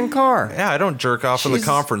fucking car. Yeah, I don't jerk off in the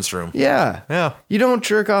conference room. Yeah. Yeah. You don't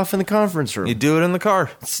jerk off in the conference room. You do it in the car.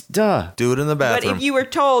 Duh. Do it in the bathroom. But if you were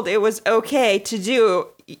told it was okay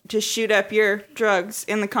to shoot up your drugs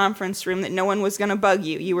in the conference room, that no one was going to bug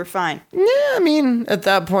you, you were fine. Yeah, I mean, at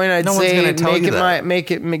that point, I'd No one's say gonna tell you that.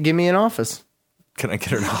 give me an office. Can I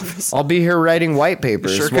get an office? I'll be here writing white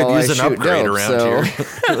papers. Sure while could use I an shoot upgrade dope, around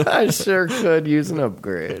here. I sure could use an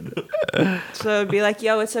upgrade. So it'd be like,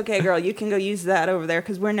 yo, it's okay, girl. You can go use that over there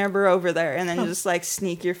because we're never over there. And then just like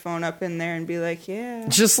sneak your phone up in there and be like, yeah.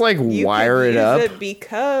 Just like you wire could it up. use it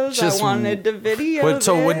because Just I wanted to video Wait,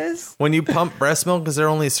 so this. when you pump breast milk, is there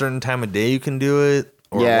only a certain time of day you can do it?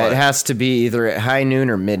 Or Yeah, what? it has to be either at high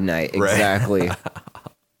noon or midnight. Right. Exactly.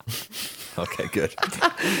 Okay, good.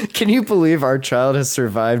 Can you believe our child has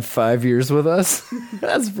survived 5 years with us?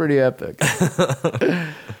 That's pretty epic.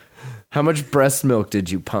 How much breast milk did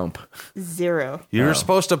you pump? 0. You were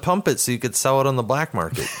supposed to pump it so you could sell it on the black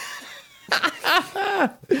market. I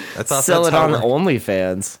thought Sell that's it how on it worked.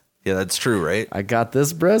 OnlyFans. Yeah, that's true, right? I got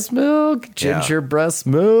this breast milk, ginger breast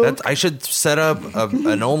milk. I should set up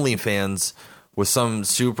an OnlyFans with some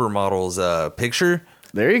supermodel's picture.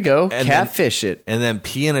 There you go. And Catfish it. And then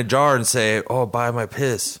pee in a jar and say, "Oh, buy my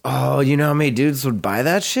piss." Oh, you know how many dudes would buy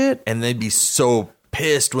that shit? And they'd be so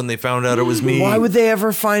pissed when they found out it was me. Why would they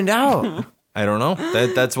ever find out? I don't know.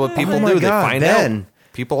 That's what people Oh my do. They God, find Ben. out.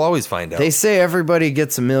 People always find out. They say everybody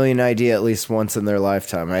gets a million idea at least once in their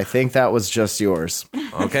lifetime. I think that was just yours.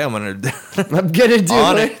 Okay, I'm gonna do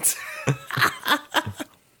on it.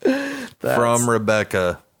 From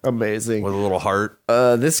Rebecca. Amazing. With a little heart.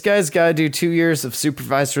 This guy's got to do 2 years of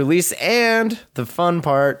supervised release and, the fun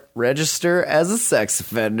part, register as a sex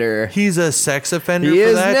offender. He's a sex offender He for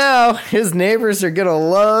is that? now. His neighbors are going to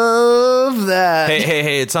love that.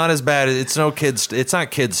 Hey, it's not as bad. It's not kid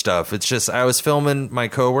stuff. It's just I was filming my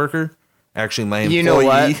coworker. Actually, my employee. You know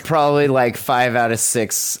what? Probably like 5 out of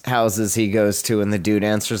 6 houses he goes to and the dude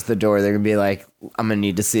answers the door, they're going to be like, I'm going to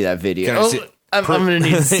need to see that video. Can I see- I'm going to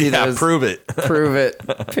need to see Yeah, those. prove it. Prove it.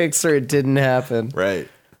 Picture it didn't happen. Right.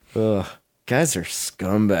 Ugh. Guys are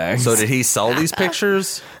scumbags. So did he sell these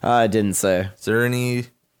pictures? I didn't say. Is there any?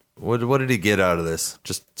 What did he get out of this?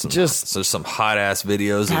 Just some hot ass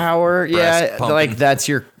videos. Power. Of breast Yeah, pumping? like that's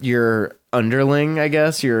your underling, I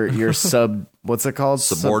guess. Your sub. What's it called?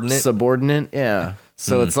 Subordinate? Subordinate. Yeah.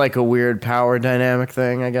 So it's like a weird power dynamic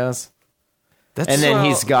thing, I guess. And then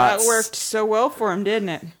he's got. That worked so well for him, didn't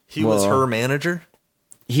it? He was her manager.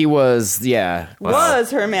 He was, yeah.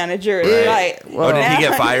 Was her manager, right? Oh, did he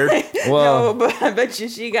get fired? No, but I bet you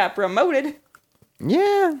she got promoted.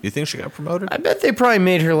 Yeah. You think she got promoted? I bet they probably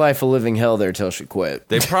made her life a living hell there till she quit.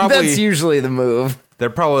 They probably. That's usually the move. They're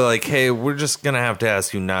probably like, hey, we're just gonna have to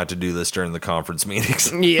ask you not to do this during the conference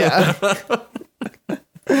meetings. Yeah.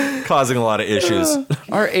 Causing a lot of issues.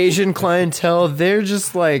 Our Asian clientele, they're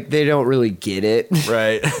just like, they don't really get it.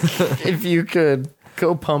 Right. If you could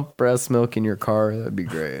go pump breast milk in your car, that'd be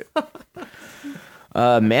great.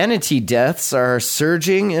 Manatee deaths are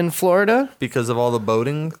surging in Florida. Because of all the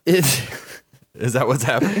boating? Is that what's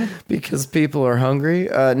happening? Because people are hungry?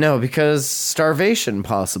 No, because starvation,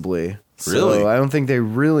 possibly. Really? So I don't think they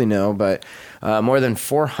really know, but more than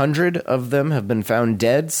 400 of them have been found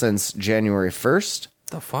dead since January 1st.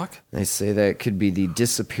 The fuck? They say that it could be the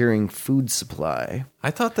disappearing food supply.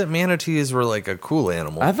 I thought that manatees were like a cool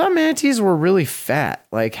animal. I thought manatees were really fat.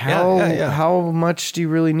 Like, Yeah. how much do you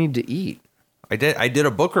really need to eat? I did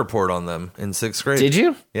a book report on them in 6th grade. Did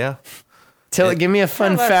you? Yeah. Give me a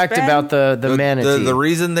fun Tell us, fact Ben. about the manatee. The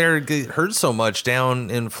reason they're hurt so much down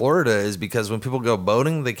in Florida is because when people go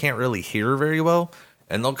boating, they can't really hear very well.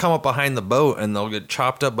 And they'll come up behind the boat and they'll get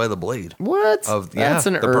chopped up by the blade. What? That's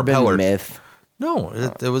an the urban propeller. myth. No,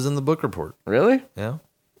 it was in the book report. Really? Yeah.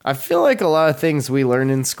 I feel like a lot of things we learned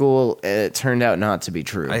in school, it turned out not to be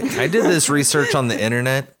true. I did this research on the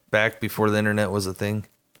internet back before the internet was a thing.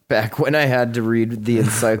 Back when I had to read the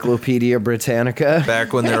Encyclopedia Britannica.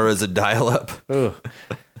 Back when there was a dial-up. Ugh.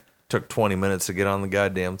 Took 20 minutes to get on the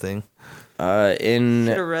goddamn thing. Should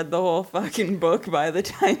have read the whole fucking book by the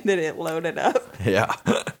time that it loaded up. Yeah.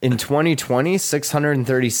 In 2020,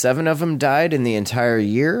 637 of them died in the entire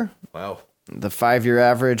year. Wow. The 5-year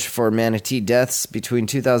average for manatee deaths between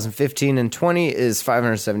 2015 and 20 is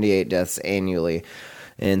 578 deaths annually.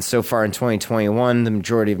 And so far in 2021, the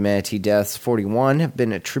majority of manatee deaths, 41, have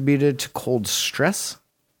been attributed to cold stress.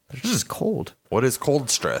 They're just cold. What is cold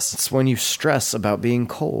stress? It's when you stress about being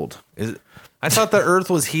cold. I thought the Earth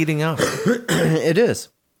was heating up. It is.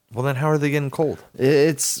 Well, then how are they getting cold?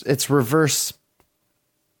 It's reverse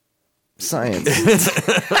science.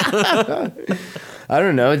 I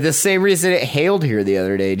don't know. The same reason it hailed here the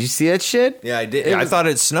other day. Did you see that shit? Yeah, I did. I thought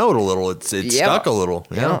it snowed a little. It stuck a little.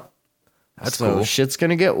 Yeah. That's so cool. Shit's going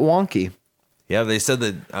to get wonky. Yeah, they said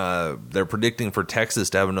that they're predicting for Texas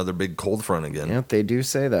to have another big cold front again. Yep, they do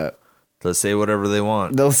say that. They'll say whatever they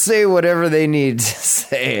want. They'll say whatever they need to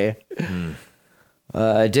say.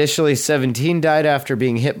 Additionally, 17 died after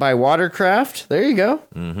being hit by watercraft. There you go.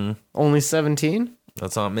 Mm-hmm. Only 17.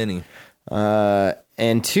 That's not many.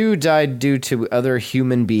 And 2 died due to other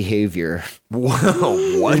human behavior.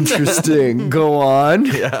 Whoa, what? Interesting. Go on.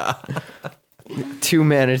 Yeah. 2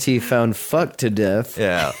 manatee found fucked to death.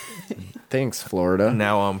 Yeah. Thanks, Florida.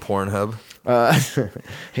 Now on Pornhub.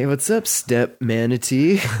 Hey, what's up, step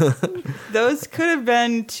manatee? Those could have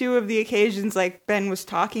been 2 of the occasions like Ben was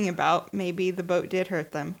talking about. Maybe the boat did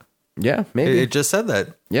hurt them. Yeah, maybe. It just said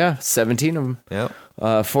that. Yeah, 17 of them.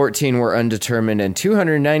 Yep. 14 were undetermined, and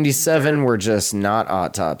 297 were just not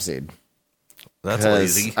autopsied. That's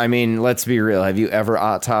lazy. I mean, let's be real. Have you ever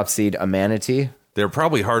autopsied a manatee? They're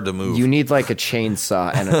probably hard to move. You need like a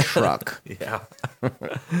chainsaw and a truck. Yeah.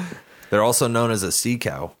 They're also known as a sea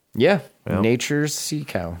cow. Yeah, Yep. Nature's sea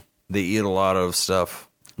cow. They eat a lot of stuff.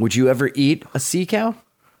 Would you ever eat a sea cow?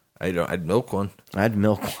 I'd milk one. I'd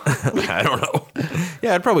milk one. I don't know.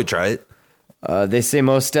 Yeah, I'd probably try it. They say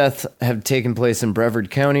most deaths have taken place in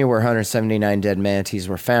Brevard County, where 179 dead manatees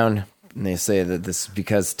were found. And they say that this is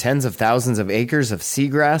because tens of thousands of acres of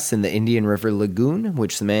seagrass in the Indian River Lagoon,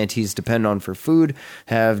 which the manatees depend on for food,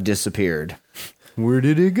 have disappeared. Where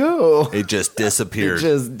did it go? It just disappeared. It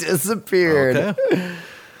just disappeared. Okay.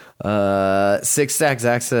 Six Stack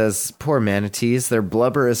Zach says, poor manatees, their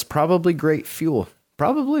blubber is probably great fuel.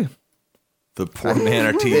 Probably. The poor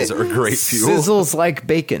manatees are great fuel. Sizzles like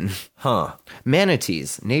bacon. Huh.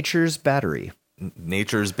 Manatees, nature's battery.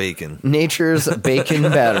 Nature's bacon. Nature's bacon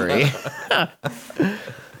battery.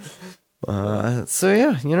 So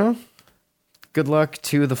yeah, you know, good luck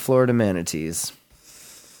to the Florida manatees.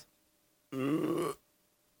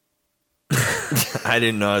 I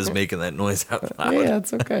didn't know I was making that noise out loud. Yeah,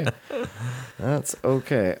 that's okay. That's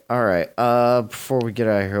okay. All right. Before we get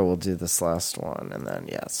out of here, we'll do this last one, and then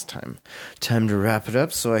yes, time to wrap it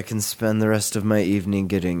up, so I can spend the rest of my evening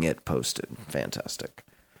getting it posted. Fantastic.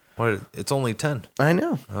 What? It's only 10. I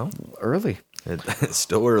know. Oh, Early. It's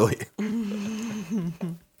still early.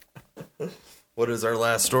 What is our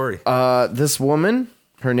last story? This woman,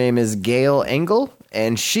 her name is Gail Engel,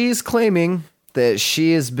 and she's claiming that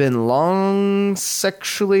she has been long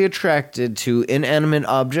sexually attracted to inanimate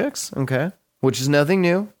objects, okay, which is nothing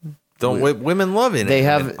new. Women love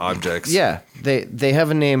inanimate objects. Yeah, they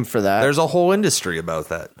have a name for that. There's a whole industry about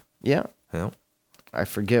that. Yeah. Yeah. I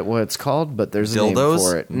forget what it's called, but there's a Dildos, name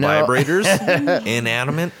for it. vibrators,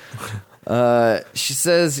 inanimate. She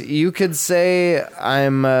says, you could say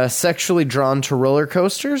I'm sexually drawn to roller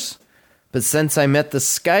coasters, but since I met the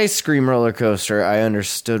Sky Scream roller coaster, I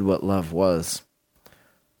understood what love was.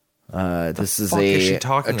 This is a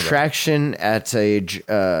attraction at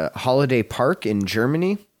a holiday park in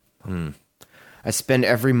Germany. I spend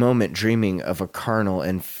every moment dreaming of a carnal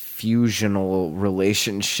and fusional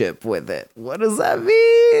relationship with it. What does that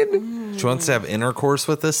mean? She wants to have intercourse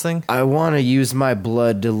with this thing? I want to use my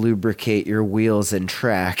blood to lubricate your wheels and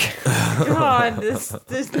track. God, this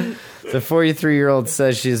The 43-year-old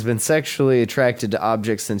says she's been sexually attracted to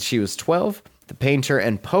objects since she was 12. The painter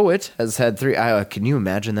and poet has had 3... can you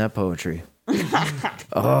imagine that poetry?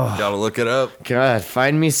 Gotta look it up. God,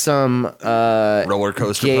 find me some roller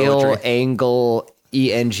coaster Gail poetry. Engel,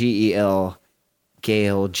 Engel.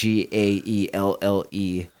 Gail, Gaelle.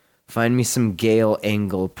 Find me some Gail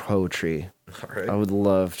Engel poetry. All right. I would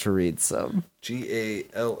love to read some. Galle.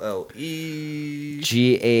 Gaelle.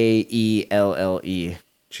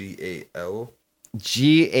 Gal.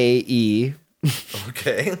 Gae.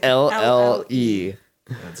 Okay. Lle.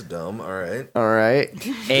 That's dumb. All right. All right.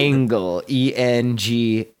 Engel.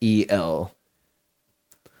 Engel.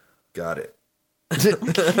 Got it.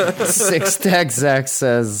 Six Stack Zach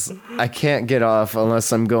says, I can't get off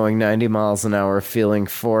unless I'm going 90 miles an hour, feeling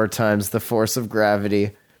 4 times the force of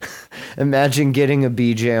gravity. Imagine getting a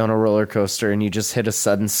BJ on a roller coaster and you just hit a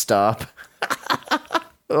sudden stop.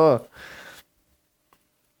 Oh.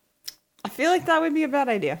 I feel like that would be a bad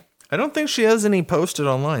idea. I don't think she has any posted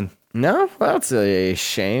online. No? Well, that's a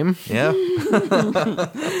shame. Yeah.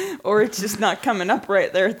 Or it's just not coming up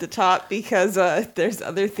right there at the top because there's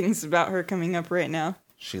other things about her coming up right now.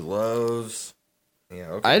 She loves...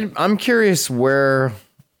 Yeah, okay. I'm curious where,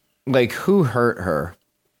 like, who hurt her?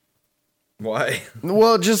 Why?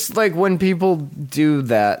 Well, just like when people do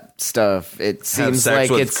that stuff, it seems like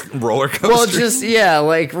it's roller coasters. Well, just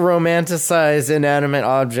like romanticize inanimate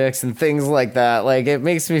objects and things like that. Like it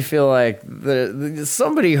makes me feel like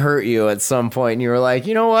somebody hurt you at some point, and you were like,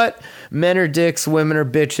 you know what? Men are dicks, women are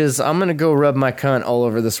bitches. I'm gonna go rub my cunt all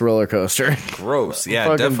over this roller coaster. Gross. Yeah,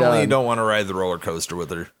 Fucking definitely done. don't want to ride the roller coaster with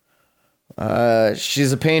her.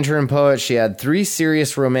 She's a painter and poet. She had 3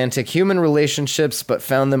 serious romantic human relationships, but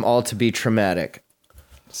found them all to be traumatic.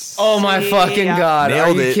 Oh my fucking God.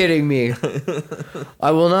 Nailed Are you it. kidding me?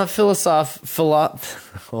 I will not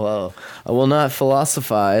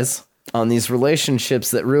philosophize on these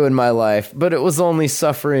relationships that ruined my life, but it was only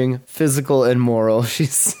suffering, physical and moral, she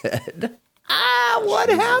said. What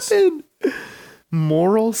happened?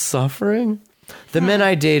 Moral suffering? The men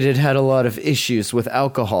I dated had a lot of issues with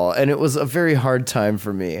alcohol, and it was a very hard time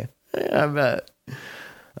for me. I bet.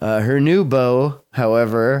 Her new beau,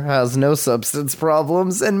 however, has no substance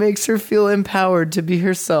problems and makes her feel empowered to be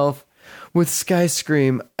herself. With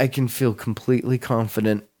Skyscream, I can feel completely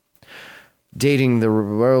confident. Dating the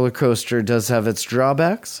roller coaster does have its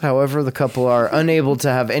drawbacks. However, the couple are unable to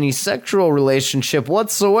have any sexual relationship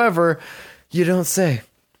whatsoever. You don't say.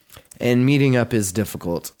 And meeting up is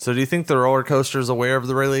difficult. So do you think the roller coaster is aware of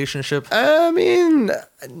the relationship? I mean,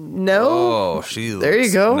 no. Oh, she looks there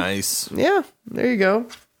you go. Nice. Yeah, there you go.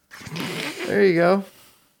 There you go.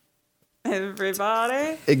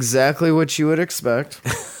 Everybody. Exactly what you would expect.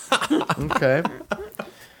 Okay.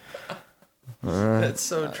 That's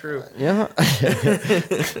so true. Yeah.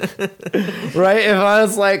 Right? If I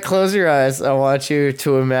was like, close your eyes, I want you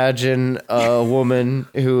to imagine a woman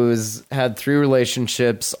who's had 3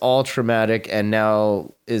 relationships, all traumatic, and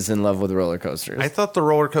now is in love with roller coasters. I thought the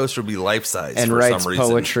roller coaster would be life-size and for writes some reason.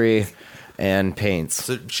 poetry and paints.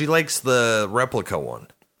 So she likes the replica one.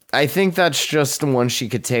 I think that's just the one she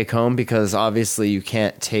could take home because obviously you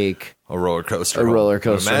can't take a roller coaster.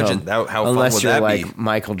 Imagine how fun unless would you're that like be?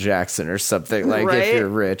 Michael Jackson or something. Like Right? if you're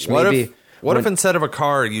rich, What maybe. if instead of a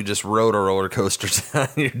car you just rode a roller coaster to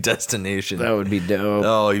your destination? That would be dope.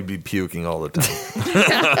 Oh, you'd be puking all the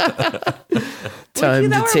time. Time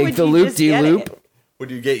though, to or take would the you loop just de get loop. it?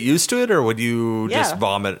 Would you get used to it or would you just Yeah.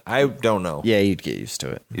 vomit? I don't know. Yeah, you'd get used to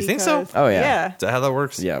it. You think so? Because- Oh, yeah. Yeah. Is that how that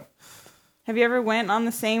works? Yeah. Have you ever went on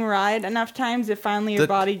the same ride enough times that finally your That-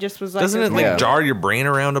 body just was like, Doesn't it like Yeah. jar your brain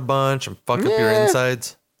around a bunch and fuck up your Yeah.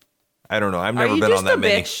 insides? I don't know. I've are never you been just on that a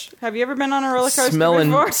many. bitch? Have you ever been on a roller coaster Smelling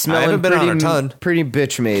before? I haven't been on pretty, a ton. pretty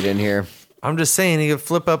bitch made in here. I'm just saying you could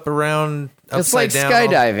flip up around upside It's like down.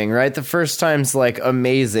 skydiving, right? The first time's like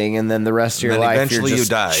amazing, and then the rest of your then life you're eventually you just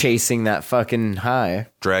die. chasing that fucking high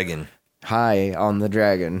on the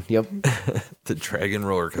dragon. Yep. The dragon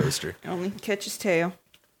roller coaster. Only catch his tail.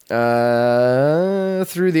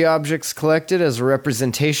 Through the objects collected as a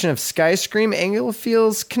representation of Skyscream, Angel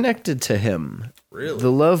feels connected to him. Really?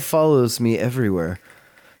 The love follows me everywhere.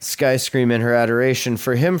 Skyscream and her adoration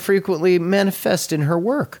for him frequently manifest in her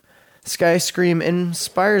work. Skyscream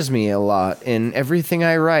inspires me a lot in everything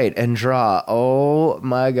I write and draw. Oh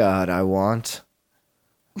my God, I want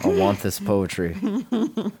this poetry.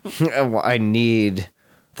 I need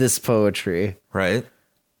this poetry. Right?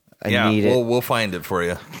 I need it. We'll find it for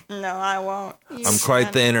you. No, I won't. I'm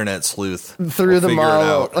quite the internet sleuth. Through We'll the figure it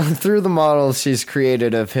model, out. through the models she's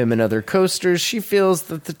created of him and other coasters, she feels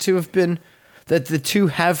that the two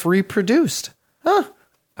have reproduced.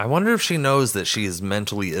 I wonder if she knows that she is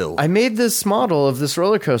mentally ill. I made this model of this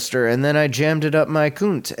roller coaster, and then I jammed it up my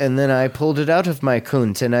kunt, and then I pulled it out of my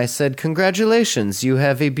kunt, and I said, "Congratulations, you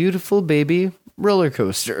have a beautiful baby roller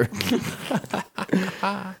coaster."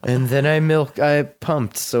 And then I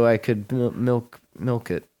pumped so I could milk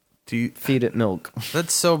it. Feed it milk.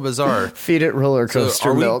 That's so bizarre. Feed it roller So coaster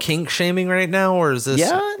are we milk. kink shaming right now, or is this?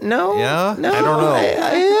 Yeah, no, Yeah? no. I don't know.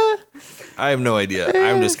 I I have no idea.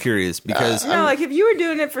 I'm just curious because No, like if you were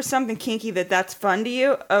doing it for something kinky that's fun to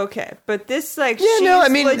you, okay. But this, like, Yeah, she's no, I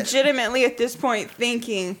mean- legitimately at this point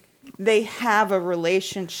thinking they have a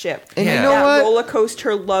relationship. And you And know that what? roller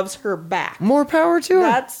coaster loves her back. more power to her.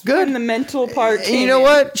 That's good. when the mental part And came you know in.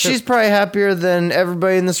 what? She's probably happier than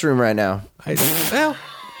everybody in this room right now.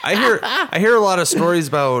 I hear a lot of stories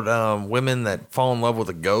about women that fall in love with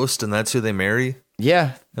a ghost and that's who they marry.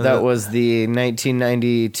 Yeah, that was the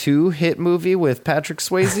 1992 hit movie with Patrick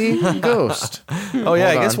Swayze, Ghost. Oh yeah,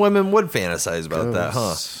 I Hold guess on. women would fantasize about that,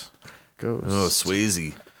 huh? Ghost. Oh,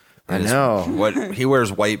 Swayze. I And his- know. What he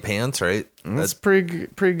wears white pants, right? That's pretty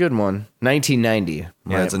good one. 1990.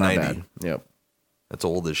 Yeah, it's a 90. bad. Yep. That's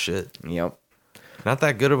old as shit. Yep. Not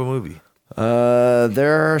that good of a movie.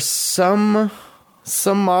 There are some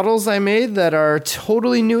some models I made that are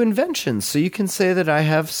totally new inventions, so you can say that I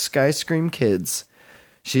have Skyscream kids.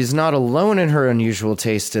 She's not alone in her unusual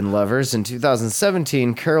taste in lovers. In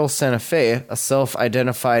 2017, Carol Santa Fe, a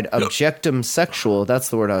self-identified objectum sexual, that's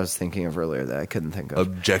the word I was thinking of earlier that I couldn't think of.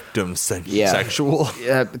 Objectum sexual?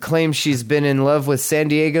 Claims she's been in love with San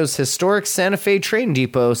Diego's historic Santa Fe train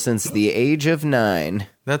depot since the age of 9.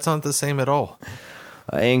 That's not the same at all.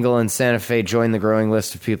 Engel and Santa Fe joined the growing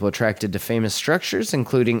list of people attracted to famous structures,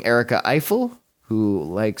 including Erica Eiffel, who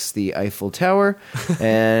likes the Eiffel Tower,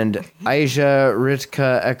 and Aja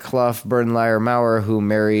Ritka Eklof Bernleyer Maurer, who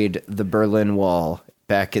married the Berlin Wall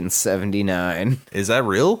back in 79. Is that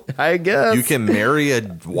real? I guess. You can marry a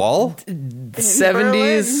wall?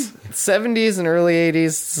 70s and early 80s.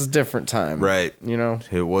 It's a different time. Right. You know?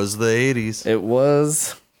 It was the 80s. It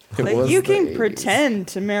was. Like, you can pretend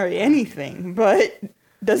to marry anything, but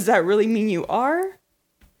does that really mean you are?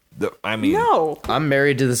 I mean, no. I'm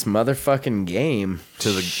married to this motherfucking game.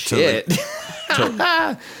 Shit.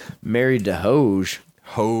 Married to Hoj.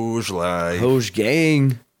 Hoj life. Hoj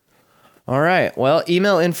gang. All right. Well,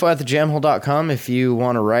 email info@thejamhole.com if you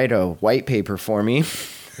want to write a white paper for me.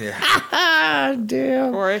 Yeah.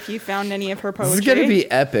 Damn. Or if you found any of her poetry. This is going to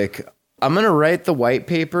be epic. I'm going to write the white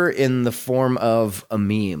paper in the form of a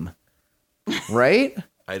meme. Right?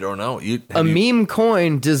 I don't know. Meme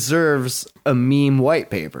coin deserves a meme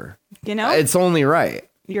white paper. You know? It's only right.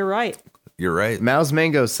 You're right. You're right. Mouse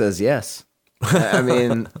Mango says yes. I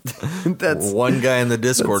mean, that's... One guy in the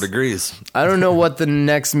Discord agrees. I don't know what the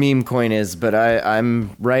next meme coin is, but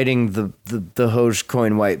I'm writing the Hoj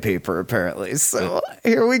coin white paper, apparently. So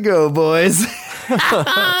here we go, boys.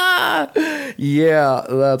 Yeah,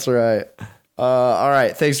 that's right. All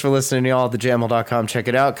right. Thanks for listening, y'all, at thejamhole.com. Check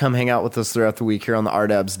it out. Come hang out with us throughout the week here on the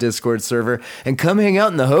RDABS Discord server. And come hang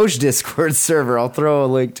out in the Hoj Discord server. I'll throw a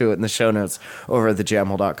link to it in the show notes over at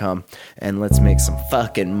thejamhole.com. And let's make some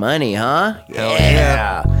fucking money, huh? Hell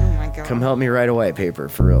yeah. Oh, my God. Come help me write a white paper,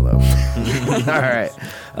 for real, though. All right.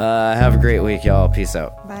 Have a great week, y'all. Peace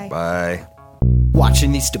out. Bye. Bye.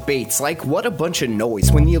 Watching these debates like what a bunch of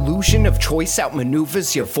noise when the illusion of choice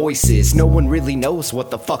outmaneuvers your voices. No one really knows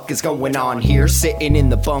what the fuck is going on here. Sitting in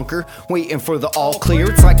the bunker, waiting for the all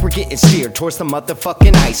clear. It's like we're getting steered towards the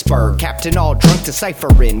motherfucking iceberg. Captain all drunk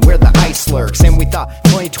deciphering where the ice lurks. And we thought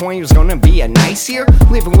 2020 was gonna be a nice year.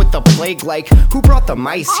 Living with the plague like who brought the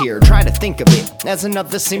mice here? Try to think of it as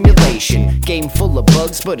another simulation. Game full of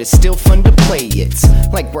bugs but it's still fun to play. It's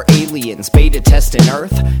like we're aliens beta testing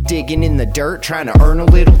Earth. Digging in the dirt trying to earn a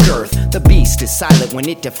little girth. The beast is silent when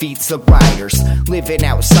it defeats the riders. Living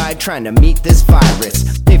outside trying to meet this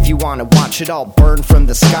virus. If you wanna watch it all burn from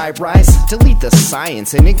the sky rise, delete the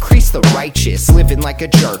science and increase the righteous. Living like a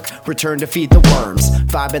jerk, return to feed the worms.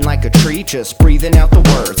 Vibing like a tree, just breathing out the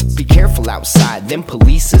words. Be careful outside, them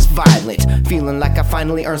police is violent. Feeling like I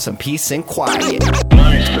finally earned some peace and quiet.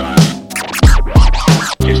 My style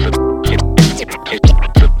is the best. My style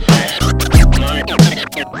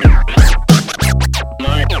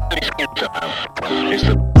is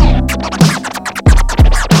the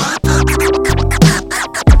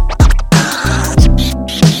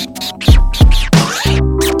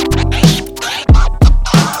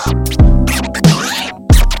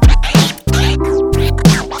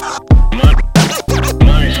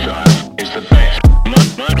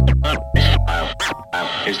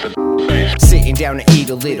Sitting down to eat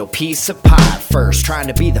a little piece of pie first. Trying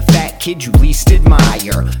to be the fat kid you least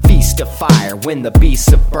admire. Feast of fire when the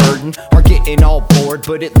beasts of burden are getting all bored,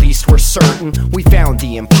 but at least we're certain we found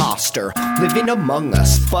the imposter living among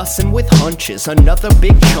us, fussing with hunches. Another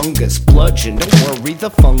big chungus bludgeon. Don't worry, the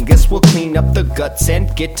fungus will clean up the guts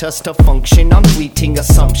and get us to function on fleeting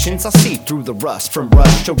assumptions. I see through the rust from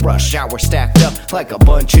rush to rush hour, stacked up like a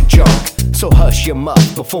bunch of junk. So hush your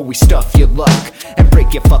muff before we stuff your luck and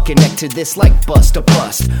break your fucking neck to this like bust a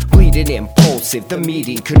bust. Bleeding impulsive, the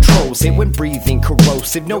meeting controls it. When breathing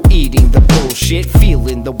corrosive, no eating the bullshit.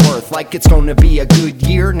 Feeling the worth like it's gonna be a good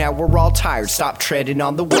year. Now we're all tired, stop treading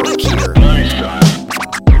on the work here. my style.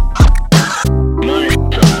 My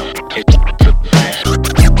style is the best.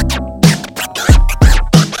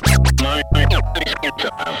 My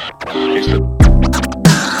style is the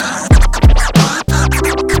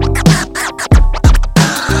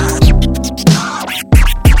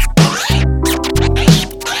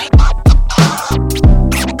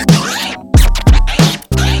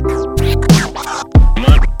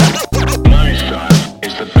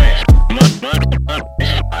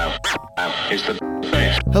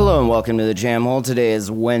Hello and welcome to the Jam Hole. Today is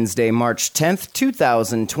Wednesday, March 10th,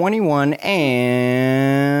 2021,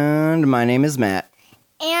 and my name is Matt.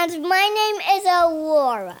 And my name is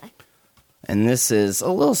Aurora. And this is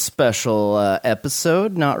a little special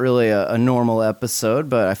episode, not really a normal episode,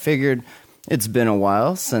 but I figured it's been a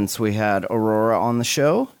while since we had Aurora on the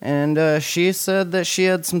show, and she said that she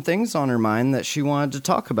had some things on her mind that she wanted to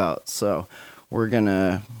talk about. So we're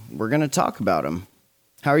gonna talk about them.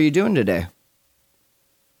 How are you doing today?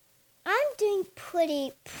 I'm doing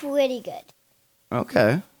pretty good.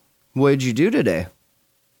 Okay. What did you do today?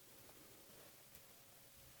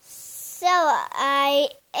 So I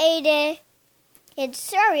ate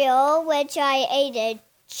cereal, which I ate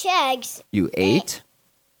checks. You ate?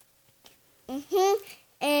 And you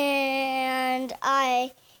ate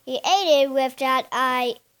it with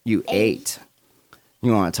that You ate.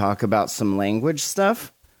 You want to talk about some language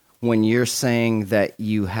stuff? When you're saying that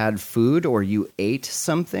you had food or you ate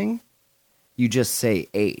something, you just say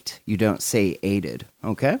ate. You don't say aided,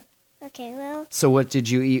 okay? Okay, well. So what did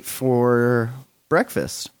you eat for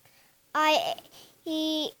breakfast?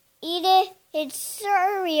 He ate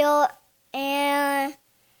cereal and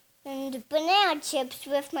banana chips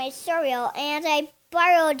with my cereal, and I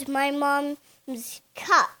borrowed my mom's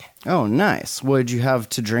cup. Oh, nice. What did you have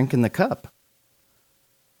to drink in the cup?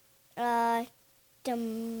 The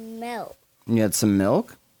milk. You had some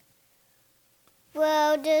milk?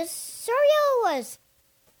 Well, the cereal was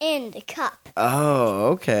in the cup. Oh,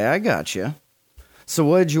 okay. I got you. So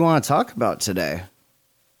what did you want to talk about today?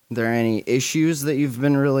 Are there any issues that you've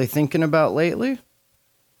been really thinking about lately?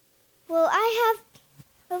 Well, I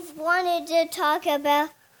have wanted to talk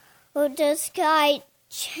about the sky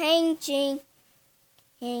changing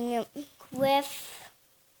with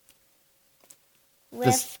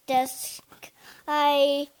the sky.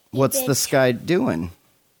 What's the sky doing?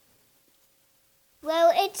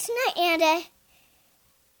 Well, it's night, and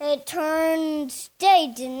it turns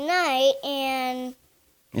day to night, and...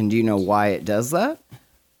 And do you know why it does that?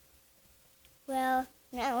 Well,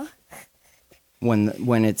 no.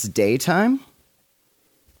 When it's daytime,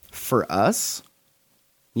 for us,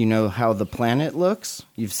 you know how the planet looks?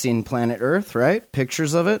 You've seen planet Earth, right?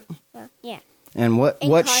 Pictures of it? Well, yeah. And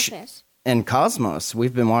Cosmos. And Cosmos.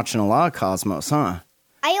 We've been watching a lot of Cosmos, huh?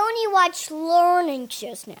 I only watch learning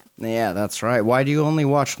shows now. Yeah, that's right. Why do you only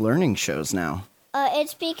watch learning shows now?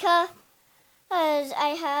 It's because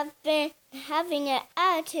I have been having an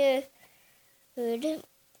attitude.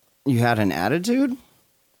 You had an attitude?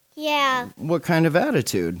 Yeah, What kind of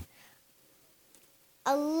attitude?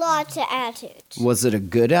 a lot of attitudes. Was it a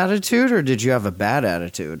good attitude or did you have a bad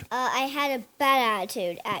attitude? I had a bad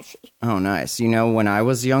attitude, actually. Oh, nice. You know, when I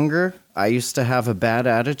was younger, I used to have a bad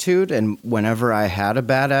attitude, and whenever I had a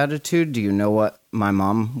bad attitude, do you know what my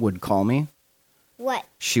mom would call me? What?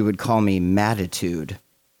 She would call me Mattitude.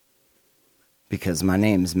 Because my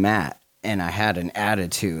name's Matt, and I had an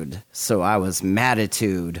attitude, so I was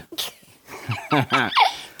Mattitude. That's a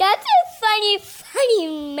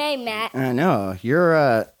funny name, Matt. I know.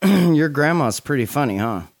 Your grandma's pretty funny,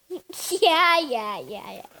 huh?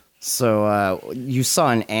 Yeah. So, you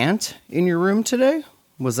saw an ant in your room today?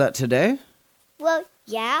 Was that today? Well,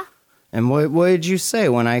 yeah. And what did you say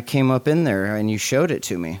when I came up in there and you showed it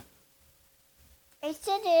to me? I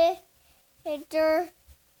said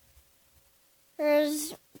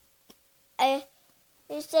I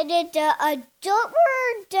said it the adult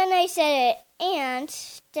word, then I said it and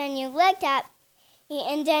then you looked at me,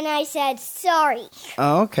 and then I said sorry.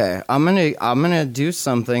 Oh, okay. I'm gonna do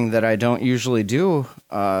something that I don't usually do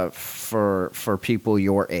for people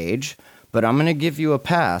your age, but I'm gonna give you a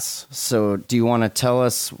pass. So, do you want to tell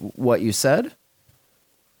us what you said?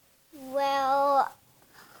 Well,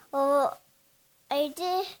 I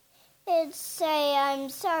did say I'm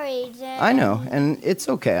sorry. Then. I know, and it's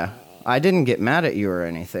okay. I didn't get mad at you or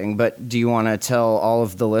anything, but do you want to tell all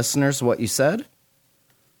of the listeners what you said?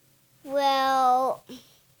 Well...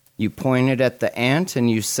 You pointed at the ant and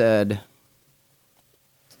you said...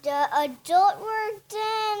 The adult word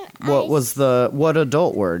then... What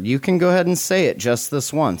adult word? You can go ahead and say it just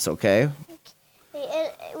this once, okay?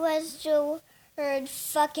 It was the word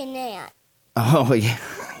fucking ant. Oh, yeah.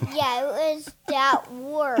 Yeah, it was that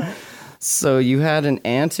word. So you had an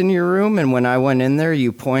ant in your room, and when I went in there,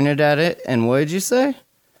 you pointed at it, and what did you say?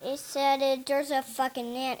 It said there's a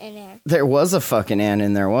fucking ant in there. There was a fucking ant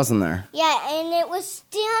in there, wasn't there? Yeah, and it was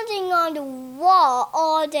standing on the wall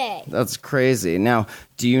all day. That's crazy. Now,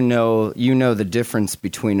 do you know the difference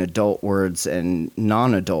between adult words and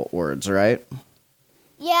non-adult words, right?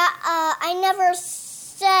 Yeah, I never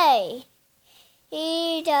say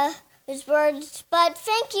those words, but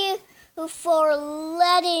thank you for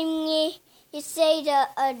letting me say the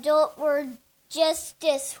adult word just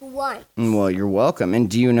this once. Well, you're welcome. And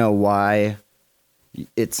do you know why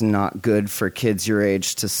it's not good for kids your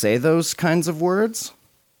age to say those kinds of words?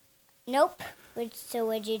 Nope. So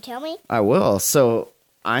would you tell me? I will. So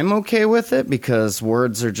I'm okay with it because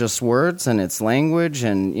words are just words and it's language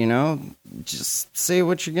and, just say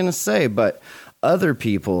what you're going to say. But other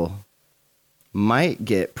people might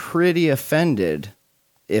get pretty offended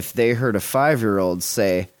if they heard a 5-year-old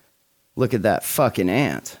say, look at that fucking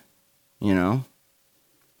ant, And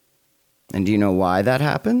do you know why that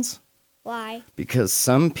happens? Why? Because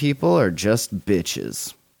some people are just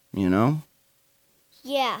bitches,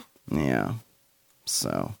 Yeah. Yeah.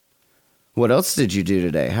 So, what else did you do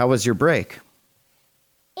today? How was your break?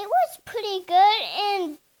 It was pretty good,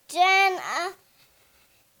 and then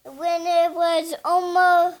when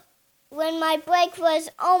my break was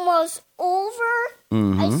almost over,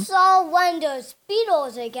 I saw one of those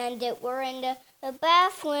beetles again that were in the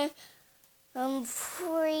bathroom. That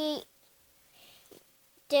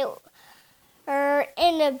were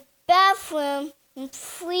in the bathroom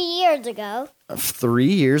 3 years ago. 3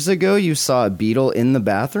 years ago, you saw a beetle in the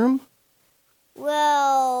bathroom?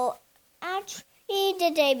 Well, actually,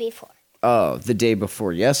 the day before. Oh, the day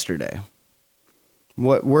before yesterday.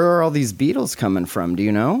 Where are all these beetles coming from? Do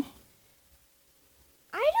you know?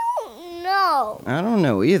 I don't know. I don't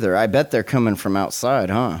know either. I bet they're coming from outside,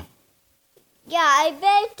 huh? Yeah, I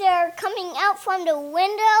bet they're coming out from the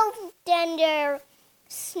window, then they're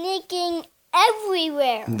sneaking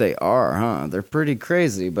everywhere. They are, huh? They're pretty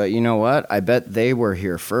crazy, but you know what? I bet they were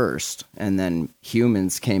here first, and then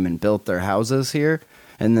humans came and built their houses here,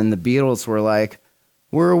 and then the beetles were like,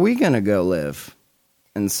 where are we going to go live?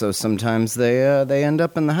 And so sometimes they end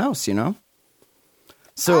up in the house,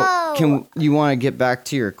 So, you want to get back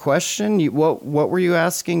to your question? What were you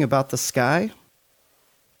asking about the sky?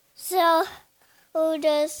 So,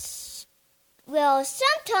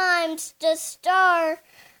 sometimes the stars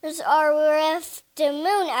are with the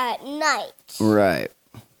moon at night. Right.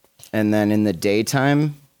 And then in the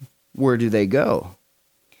daytime, where do they go?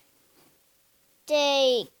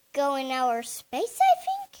 They go in outer space, I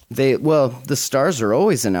think. The stars are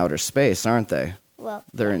always in outer space, aren't they? Well,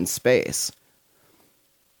 they're in space.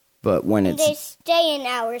 But when they stay in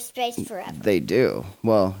outer space forever. They do.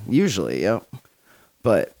 Well, usually, yep.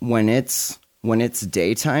 But when it's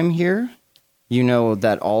daytime here, you know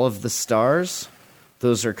that all of the stars,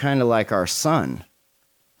 those are kind of like our sun,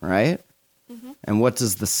 right? Mm-hmm. And what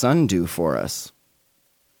does the sun do for us?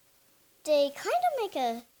 They kind of make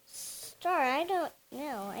a star. I don't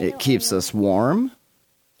know. It keeps us warm.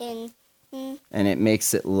 And it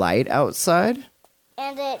makes it light outside.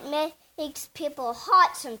 And it makes people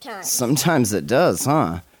hot sometimes. Sometimes it does,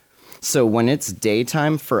 huh? So when it's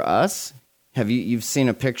daytime for us, you've seen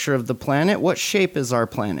a picture of the planet? What shape is our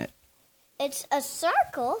planet? It's a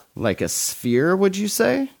circle. Like a sphere, would you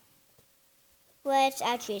say? Well, it's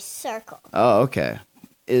actually a circle. Oh, okay.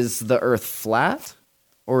 Is the Earth flat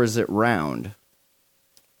or is it round?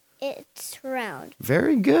 It's round.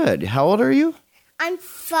 Very good. How old are you? I'm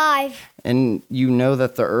 5. And you know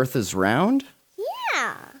that the Earth is round?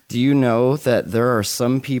 Yeah. Do you know that there are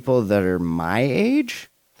some people that are my age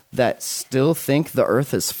that still think the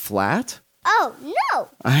Earth is flat? Oh, no.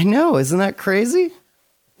 I know. Isn't that crazy?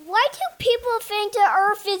 Why do people think the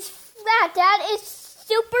Earth is flat? That is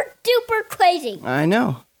super duper crazy. I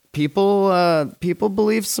know. People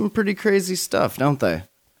believe some pretty crazy stuff, don't they?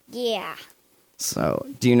 Yeah. So,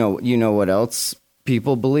 do you know what else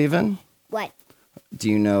people believe in? What? Do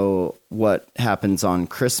you know what happens on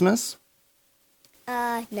Christmas?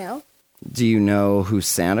 No. Do you know who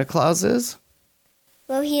Santa Claus is?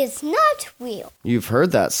 Well, he is not real. You've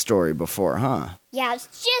heard that story before, huh? Yeah,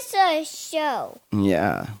 it's just a show.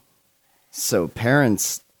 Yeah. So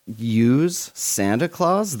parents use Santa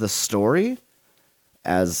Claus, the story,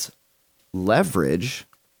 as leverage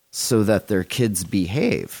so that their kids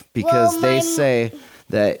behave. Because they say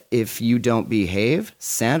that if you don't behave,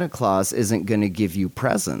 Santa Claus isn't going to give you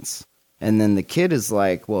presents. And then the kid is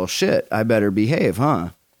like, well, shit, I better behave, huh?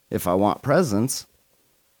 If I want presents.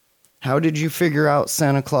 How did you figure out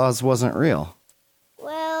Santa Claus wasn't real?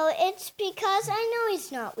 Well, it's because I know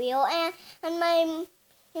he's not real. And my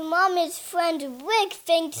mommy's friend Rick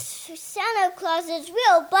thinks Santa Claus is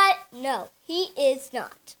real, but no, he is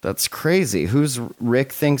not. That's crazy.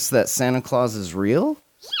 Rick thinks that Santa Claus is real?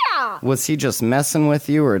 Yeah. Was he just messing with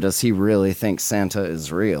you, or does he really think Santa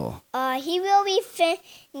is real? He really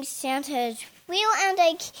thinks Santa is real, and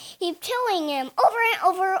I keep telling him over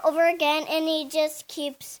and over again, and he just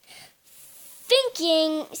keeps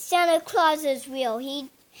thinking Santa Claus is real. He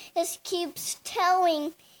just keeps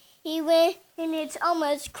telling when it's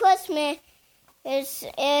almost Christmas,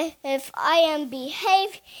 if I am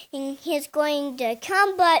behaving, he's going to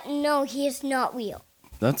come, but no, he is not real.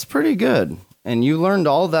 That's pretty good. And you learned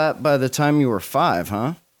all that by the time you were 5,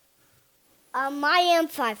 huh? I am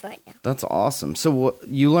 5 right now. That's awesome. So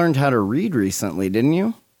you learned how to read recently, didn't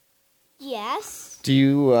you? Yes. Do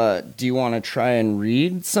you want to try and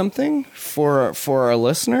read something for our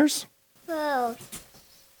listeners? Well,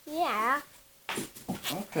 yeah.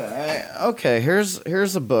 Okay.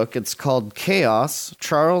 Here's a book. It's called Chaos: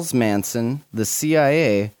 Charles Manson, the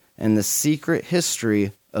CIA, and the Secret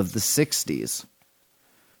History of the 60s.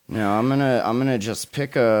 Now I'm gonna just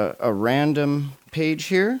pick a random page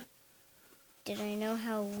here. Did I know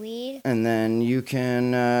how to read? And then you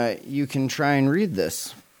can try and read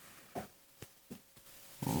this.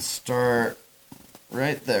 We'll start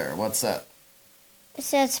right there. What's that? It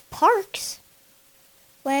says Parks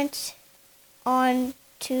went on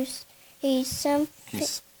to see something.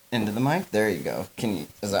 Into the mic? There you go.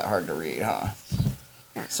 Is that hard to read, huh?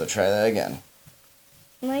 So try that again.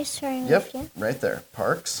 Am I starting Yep, again? right there.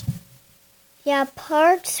 Parks. Yeah,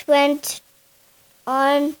 Parks went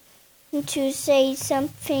on to say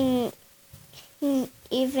something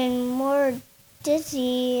even more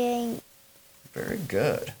dizzying. Very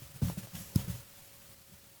good.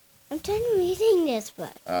 I'm done reading this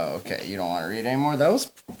book. Oh, okay. You don't want to read anymore?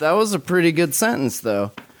 That was a pretty good sentence,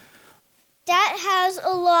 though. That has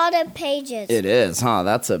a lot of pages. It is, huh?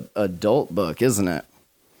 That's an adult book, isn't it?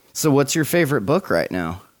 So what's your favorite book right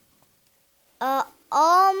now? All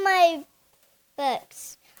my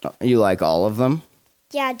books. You like all of them?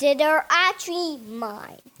 Yeah, they're actually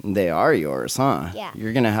mine. They are yours, huh? Yeah.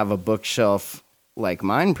 You're going to have a bookshelf like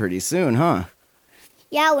mine pretty soon, huh?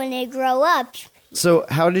 Yeah, when they grow up. So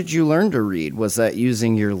how did you learn to read? Was that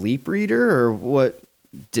using your Leap Reader, or what?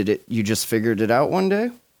 You just figured it out one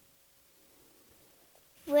day?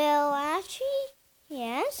 Well, actually,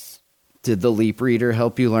 yes. Did the Leap Reader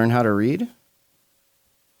help you learn how to read?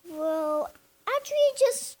 Well, actually,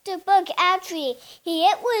 just the book. Actually,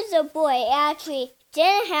 it was a boy. Actually,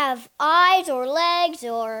 didn't have eyes or legs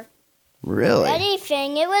or Really?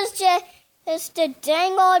 anything. It was just a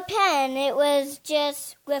dang old pen. It was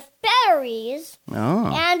just with batteries.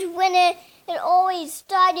 Oh. And when it always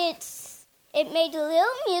started, it made a little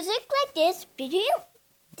music like this.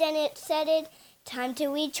 Then it said, time to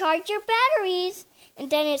recharge your batteries. And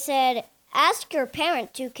then it said, ask your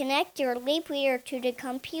parent to connect your Leap Reader to the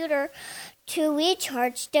computer to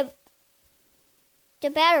recharge the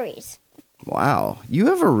batteries. Wow. You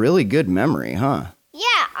have a really good memory, huh?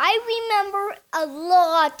 Yeah, I remember a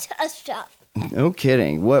lot of stuff. No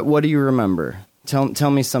kidding. What do you remember? Tell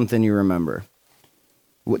me something you remember.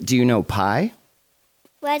 What, do you know pi?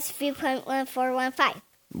 What's 3.1415?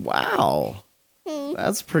 Wow.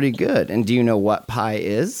 That's pretty good. And do you know what pi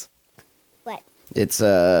is? What? It's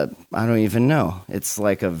I don't even know. It's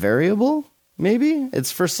like a variable, maybe?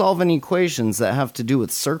 It's for solving equations that have to do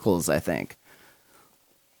with circles, I think.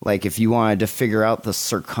 Like if you wanted to figure out the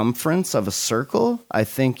circumference of a circle, I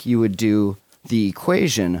think you would do the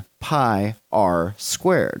equation pi r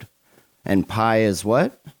squared. And pi is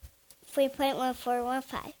what?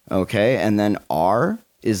 3.1415. Okay, and then r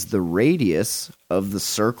is the radius of the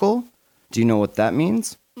circle. Do you know what that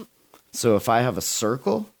means? So if I have a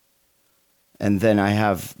circle, and then I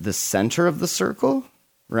have the center of the circle,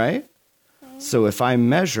 right? So if I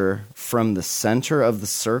measure from the center of the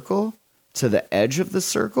circle to the edge of the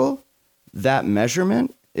circle, that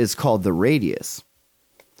measurement is called the radius.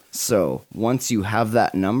 So once you have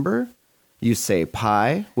that number, you say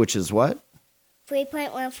pi, which is what?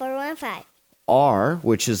 3.1415. R,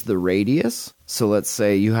 which is the radius. So let's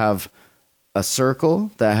say you have a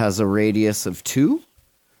circle that has a radius of 2.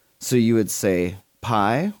 So you would say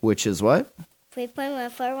pi, which is what?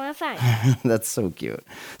 3.1415. That's so cute.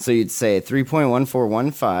 So you'd say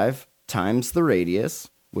 3.1415 times the radius,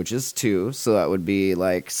 which is 2. So that would be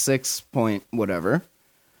like 6 point whatever.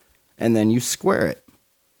 And then you square it.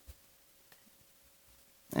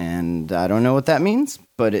 And I don't know what that means,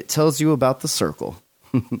 but it tells you about the circle.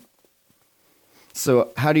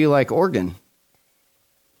 So how do you like Oregon?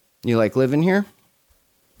 You like living here?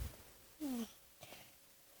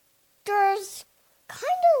 There's kind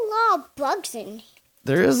of a lot of bugs in here.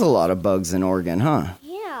 There is a lot of bugs in Oregon, huh?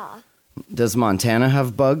 Yeah. Does Montana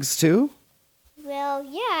have bugs too? Well,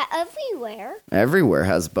 yeah, everywhere. Everywhere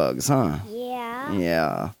has bugs, huh? Yeah.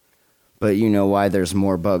 Yeah. But you know why there's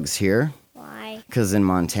more bugs here? Why? Because in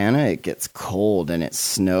Montana it gets cold and it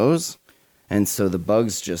snows, and so the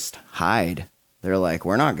bugs just hide. They're like,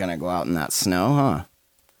 we're not going to go out in that snow, huh?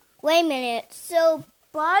 Wait a minute. So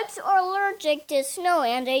bugs are allergic to snow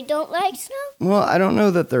and they don't like snow? Well, I don't know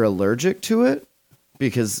that they're allergic to it,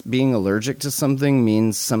 because being allergic to something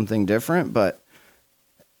means something different, but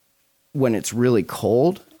when it's really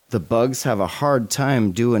cold, the bugs have a hard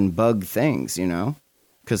time doing bug things, you know,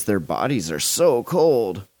 because their bodies are so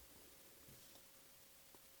cold.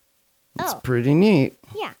 It's pretty neat.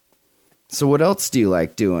 Yeah. So what else do you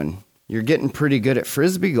like doing? You're getting pretty good at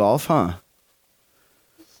frisbee golf, huh?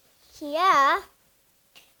 Yeah.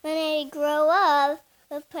 When I grow up,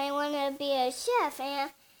 I want to be a chef,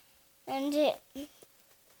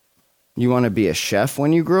 You want to be a chef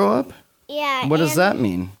when you grow up? yeah. What does that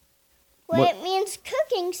mean? Well, what- it means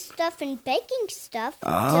cooking stuff and baking stuff.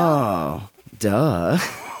 Oh, duh.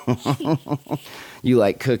 You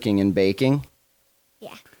like cooking and baking?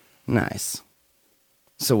 Yeah. Nice.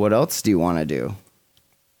 So what else do you want to do?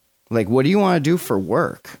 Like, what do you want to do for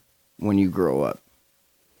work when you grow up?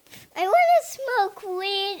 I want to smoke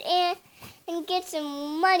weed and get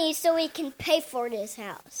some money so we can pay for this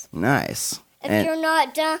house. Nice. If you're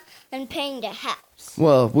not done paying the house.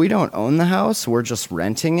 Well, we don't own the house. We're just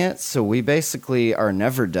renting it. So we basically are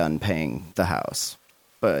never done paying the house.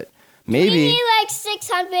 But maybe... We need like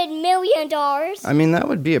 $600 million. I mean, that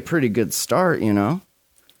would be a pretty good start, you know?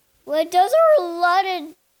 Well, those are a lot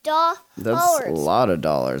of dollars. That's a lot of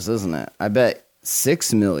dollars, isn't it? I bet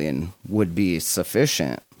 6 million would be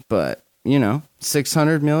sufficient. But, you know,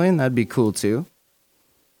 600 million, that'd be cool too.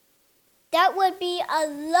 That would be a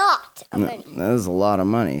lot of money. That is a lot of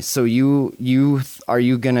money. So are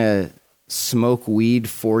you gonna smoke weed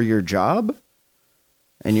for your job?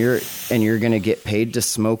 And you're gonna get paid to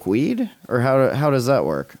smoke weed? Or how does that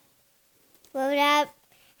work? Well, that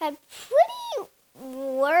pretty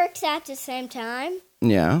works at the same time.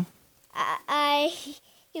 Yeah.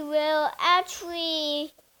 He will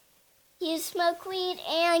actually smoke weed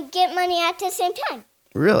and get money at the same time.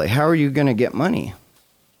 Really? How are you gonna get money?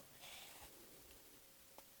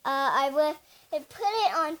 I will put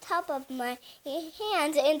it on top of my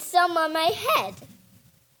hands and some on my head.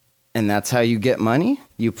 And that's how you get money?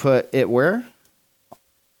 You put it where?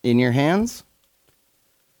 In your hands?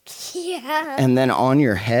 Yeah. And then on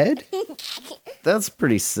your head? That's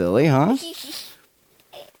pretty silly, huh?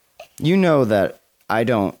 You know that I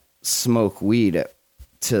don't smoke weed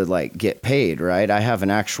to, like, get paid, right? I have an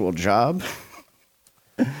actual job.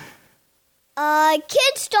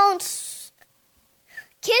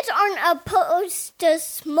 Kids aren't supposed to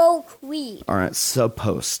smoke weed. Aren't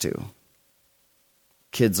supposed to.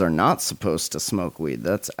 Kids are not supposed to smoke weed.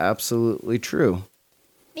 That's absolutely true.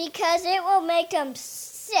 Because it will make them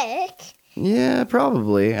sick. Yeah,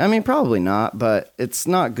 probably. I mean, probably not, but it's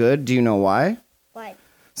not good. Do you know why? What?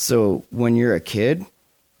 So, when you're a kid,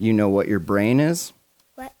 you know what your brain is?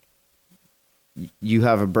 What? You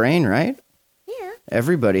have a brain, right? Yeah.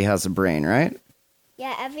 Everybody has a brain, right?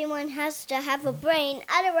 Yeah, everyone has to have a brain.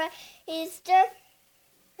 Otherwise,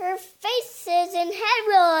 her faces and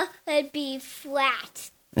head would be flat.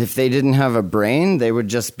 If they didn't have a brain, they would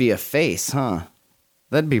just be a face, huh?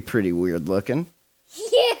 That'd be pretty weird looking.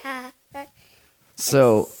 Yeah.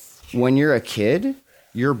 So, when you're a kid,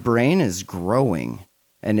 your brain is growing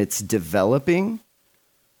and it's developing.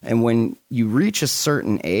 And when you reach a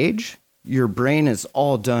certain age, your brain is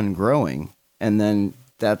all done growing. And then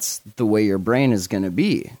that's the way your brain is going to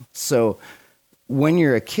be. So, when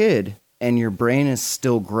you're a kid and your brain is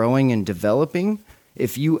still growing and developing,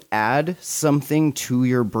 if you add something to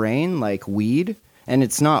your brain like weed, and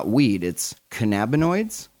it's not weed, it's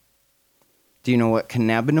cannabinoids. Do you know what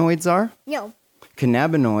cannabinoids are? No.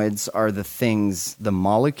 Cannabinoids are the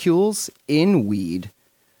molecules in weed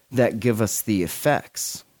that give us the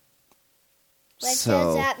effects. What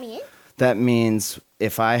does that mean? That means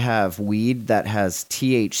if I have weed that has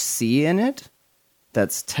THC in it,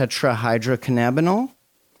 that's tetrahydrocannabinol,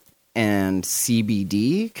 and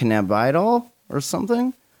CBD, cannabidiol, or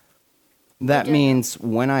something, that means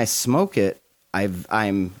when I smoke it,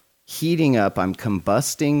 I'm heating up, I'm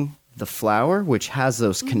combusting the flower, which has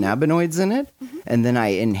those cannabinoids in it, and then I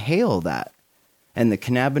inhale that. And the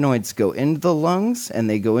cannabinoids go into the lungs, and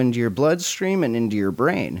they go into your bloodstream and into your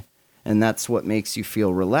brain. And that's what makes you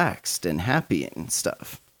feel relaxed and happy and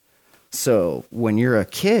stuff. So when you're a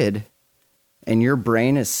kid and your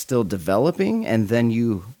brain is still developing and then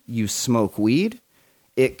you smoke weed,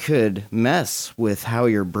 it could mess with how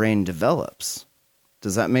your brain develops.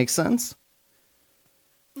 Does that make sense?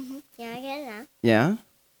 Mm-hmm. Yeah, I get it now. Yeah?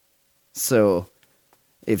 So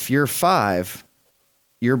if you're 5,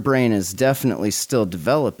 your brain is definitely still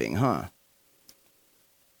developing, huh?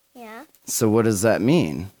 Yeah. So what does that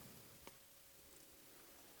mean?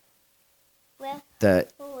 Well,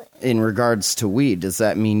 That in regards to weed, does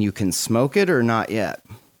that mean you can smoke it or not yet?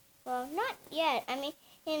 well, not yet. I mean,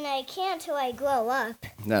 and I can't till I grow up.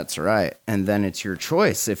 That's right. And then it's your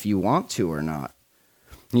choice if you want to or not.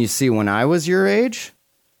 You see, when I was your age,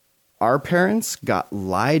 our parents got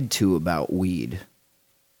lied to about weed.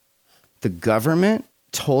 The government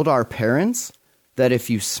told our parents that if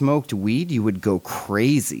you smoked weed, you would go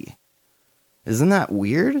crazy. Isn't that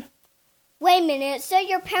weird? Wait a minute, so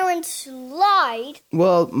your parents lied?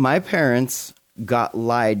 Well, my parents got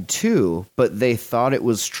lied to, but they thought it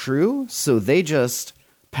was true, so they just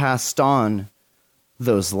passed on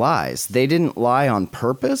those lies. They didn't lie on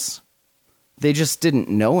purpose. They just didn't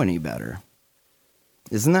know any better.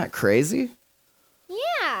 Isn't that crazy?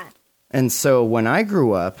 Yeah. And so when I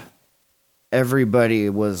grew up, everybody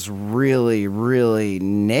was really, really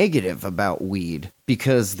negative about weed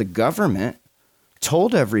because the government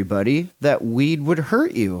told everybody that weed would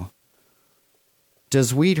hurt you.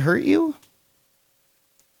 Does weed hurt you?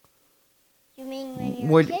 You mean when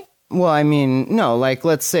you're a kid? Well, I mean, no, like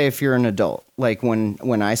let's say if you're an adult. Like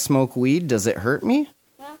when I smoke weed, does it hurt me?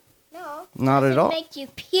 No. Not at all. Does it make you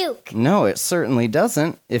puke? No, it certainly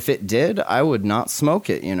doesn't. If it did, I would not smoke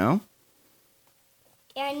it, you know?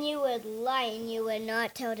 And you would lie and you would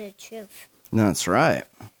not tell the truth. That's right.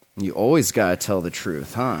 You always gotta tell the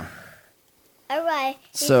truth, huh? All right.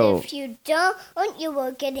 So if you don't, you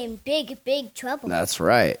will get in big, big trouble. That's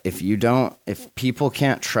right. If people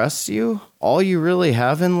can't trust you, all you really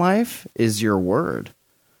have in life is your word.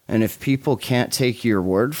 And if people can't take your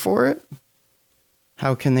word for it,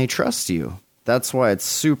 how can they trust you? That's why it's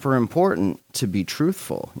super important to be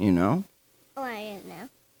truthful, you know? Oh, I didn't know.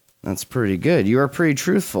 That's pretty good. You are pretty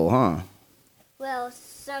truthful, huh? Well,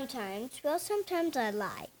 sometimes. Sometimes I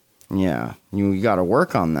lie. Yeah. You got to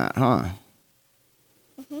work on that, huh?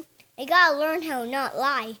 I gotta learn how not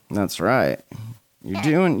lie. That's right.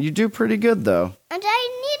 You do pretty good, though. And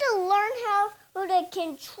I need to learn how to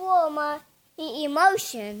control my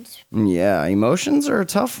emotions. Yeah, emotions are a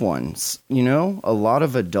tough one. You know, a lot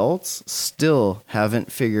of adults still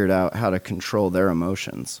haven't figured out how to control their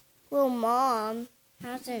emotions. Well, Mom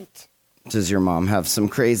hasn't. Does your mom have some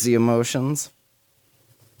crazy emotions?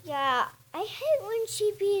 Yeah, I hate when she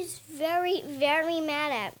is very, very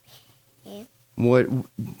mad at me. What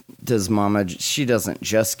does Mama? She doesn't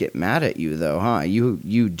just get mad at you, though, huh?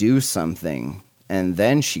 You do something, and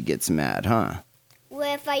then she gets mad, huh?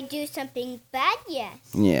 Well, if I do something bad, yes.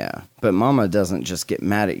 Yeah, but Mama doesn't just get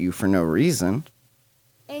mad at you for no reason.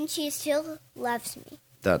 And she still loves me.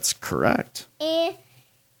 That's correct. And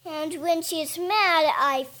when she's mad,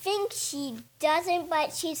 I think she doesn't,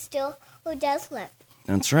 but she still does love me.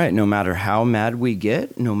 That's right. No matter how mad we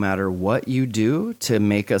get, no matter what you do to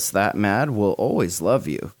make us that mad, we'll always love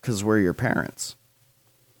you because we're your parents.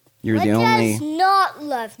 You're what the only. Does not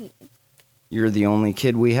love me? You're the only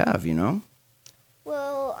kid we have, you know?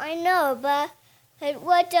 Well, I know, but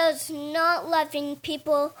what does not loving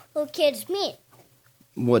people or kids mean?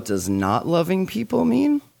 What does not loving people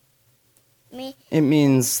mean? Me? It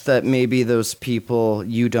means that maybe those people,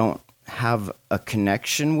 you don't have a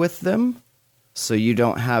connection with them, so you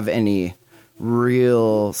don't have any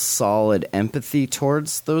real solid empathy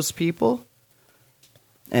towards those people.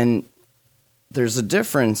 And there's a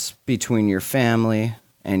difference between your family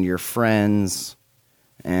and your friends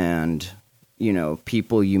and, you know,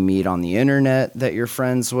 people you meet on the internet that you're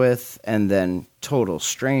friends with, and then total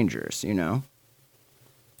strangers, you know?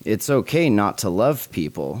 It's okay not to love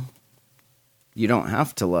people. You don't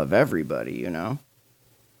have to love everybody, you know?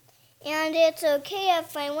 And it's okay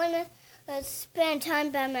if I want to spend time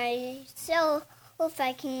by myself, if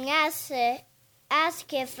I can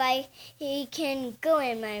ask if I can go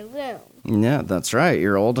in my room. Yeah, that's right.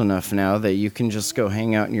 You're old enough now that you can just go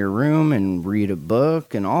hang out in your room and read a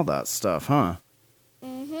book and all that stuff, huh?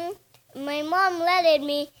 Mm-hmm. My mom letted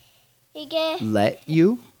me get... Let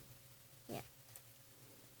you? Yeah.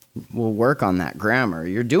 We'll work on that grammar.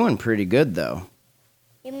 You're doing pretty good, though.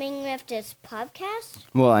 You mean with this podcast?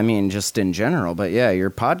 Well, I mean, just in general. But yeah,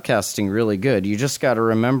 you're podcasting really good. You just got to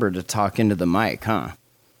remember to talk into the mic, huh?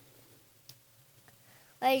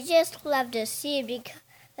 I just love to see it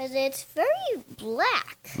because it's very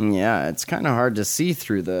black. Yeah, it's kind of hard to see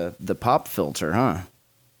through the pop filter, huh?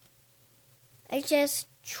 I just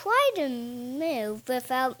try to move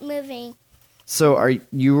without moving. So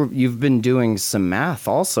you've been doing some math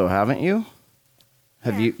also, haven't you?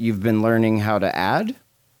 Have Yeah. you've been learning how to add?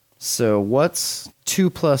 So what's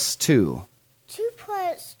 2 plus 2? 2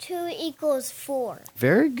 plus 2 equals 4.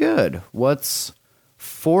 Very good. What's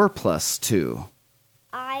 4 plus 2?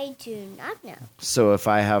 I do not know. So if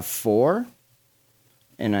I have 4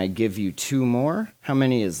 and I give you 2 more, how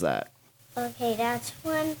many is that? Okay, that's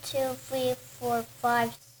 1, 2, 3, 4,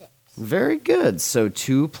 5, 6. Very good. So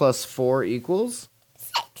 2 plus 4 equals?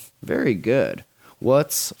 6. Very good.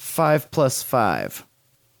 What's 5 plus 5?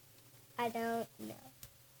 I don't know.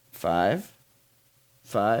 5?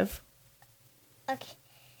 5? Okay.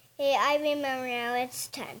 Hey, I remember now. It's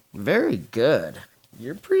 10. Very good.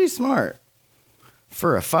 You're pretty smart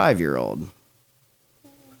for a 5-year-old.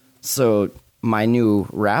 So my new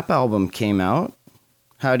rap album came out.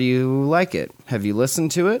 How do you like it? Have you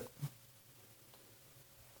listened to it?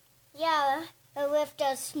 Yeah, with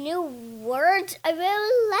those new words, I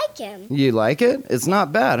really like him. You like it? It's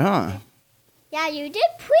not bad, huh? Yeah, you did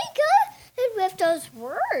pretty good with those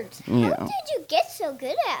words. Yeah. How did you get so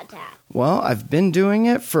good at that? Well, I've been doing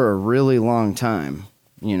it for a really long time,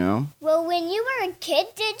 you know? Well, when you were a kid,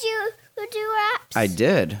 did you do raps? I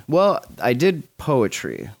did. Well, I did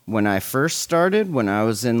poetry. When I first started, when I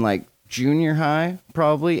was in like junior high,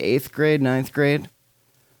 probably 8th grade, 9th grade,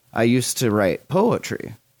 I used to write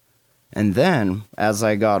poetry. And then, as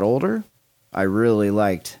I got older, I really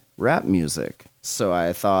liked rap music. So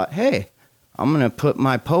I thought, hey, I'm going to put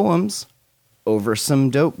my poems over some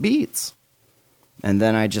dope beats. And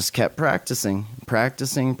then I just kept practicing.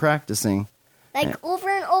 Like over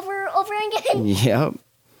and over again? Yep.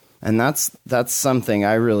 And that's something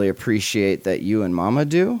I really appreciate that you and Mama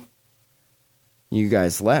do. You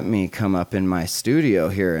guys let me come up in my studio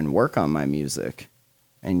here and work on my music.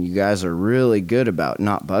 And you guys are really good about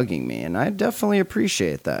not bugging me. And I definitely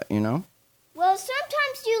appreciate that, you know? Well,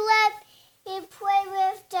 sometimes you let me play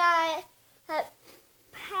with the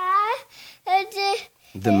pad.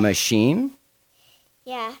 The machine?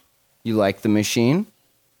 Yeah. You like the machine?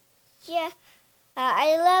 Yeah.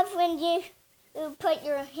 I love when you put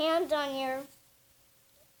your hand on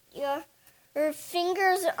your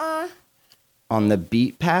fingers On the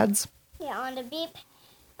beat pads? on the beep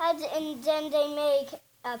pads, and then they make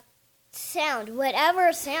a sound,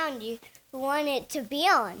 whatever sound you want it to be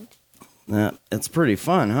on. Yeah, it's pretty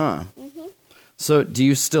fun, huh? Mhm. So, do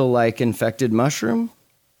you still like Infected Mushroom?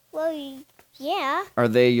 Well, yeah. Are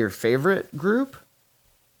they your favorite group?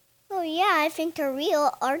 Oh, yeah, I think they're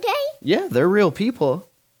real. Are they? Yeah, they're real people.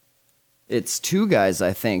 It's 2 guys,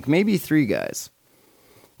 I think, maybe 3 guys.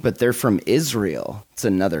 But they're from Israel. It's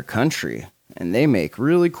another country. And they make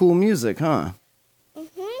really cool music, huh?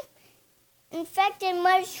 Infected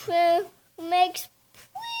Mushroom makes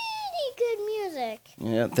pretty good music.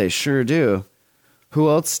 Yeah, they sure do. Who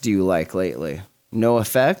else do you like lately? No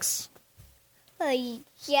Effects? Oh,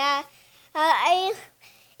 yeah. I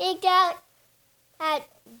got that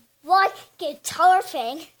rock guitar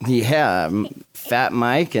thing. Yeah, Fat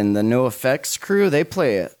Mike and the No Effects crew, they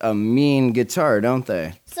play a mean guitar, don't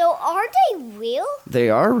they? So are they real? They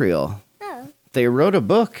are real. Oh. They wrote a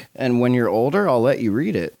book, and when you're older, I'll let you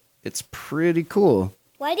read it. It's pretty cool.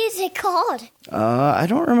 What is it called? I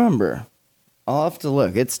don't remember. I'll have to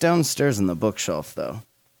look. It's downstairs in the bookshelf, though.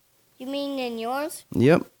 You mean in yours?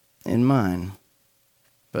 Yep, in mine.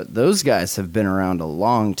 But those guys have been around a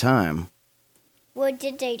long time. Well,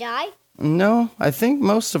 did they die? No, I think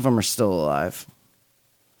most of them are still alive.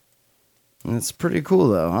 It's pretty cool,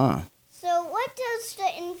 though, huh? So what does the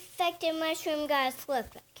infected mushroom guys look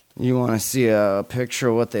like? You want to see a picture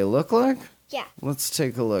of what they look like? Yeah. Let's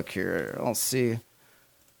take a look here. I'll see.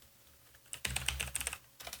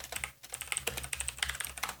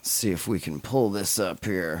 See if we can pull this up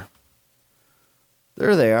here.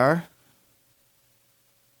 There they are.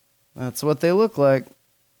 That's what they look like.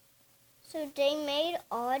 So they made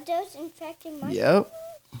all those infected mushrooms? Yep.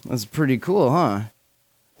 That's pretty cool, huh?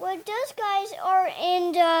 Well, those guys are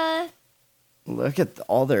in the... Look at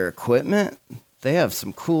all their equipment. They have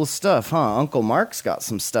some cool stuff, huh? Uncle Mark's got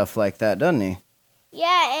some stuff like that, doesn't he?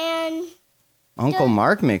 Yeah, and... Uncle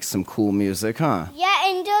Mark makes some cool music, huh? Yeah,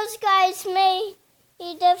 and those guys made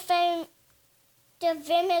the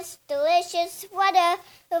famous delicious,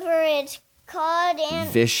 whatever it's called, and...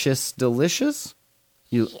 Vicious Delicious?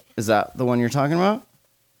 Is that the one you're talking about?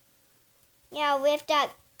 Yeah, with that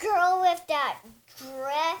girl with that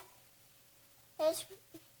dress.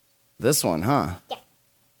 This one, huh? Yeah.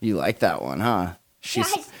 You like that one, huh?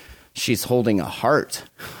 Guys. She's holding a heart.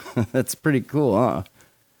 That's pretty cool, huh?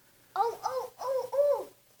 Oh.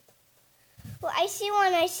 Well, I see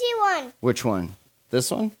one. Which one?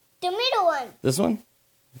 This one? The middle one. This one?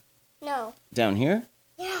 No. Down here?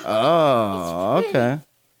 Yeah. Oh, It's pretty. okay.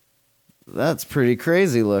 That's pretty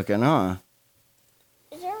crazy looking, huh?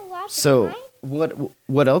 Is there a lot So, behind?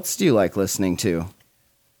 what else do you like listening to?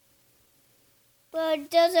 Well,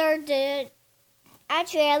 those are the...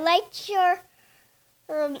 Actually, I like your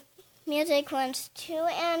music ones too,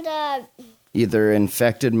 and Either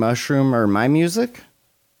Infected Mushroom or my music?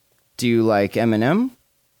 Do you like Eminem?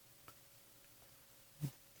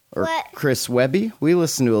 Or What? Chris Webby. We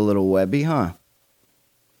listened to a little Webby, huh?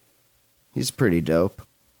 He's pretty dope.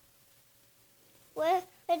 What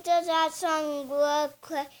does that song look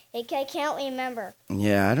like? I can't remember.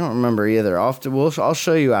 Yeah, I don't remember either. I'll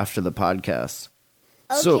show you after the podcast.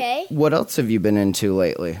 Okay. So, what else have you been into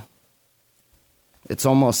lately? It's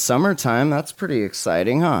almost summertime. That's pretty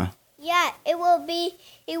exciting, huh? Yeah, it will be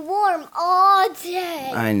warm all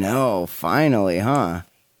day. I know. Finally, huh?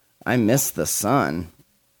 I miss the sun.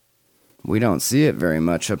 We don't see it very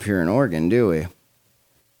much up here in Oregon, do we?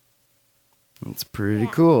 It's pretty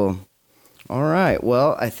cool. All right.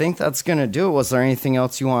 Well, I think that's going to do it. Was there anything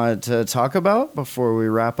else you wanted to talk about before we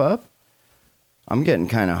wrap up? I'm getting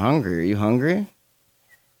kind of hungry. Are you hungry?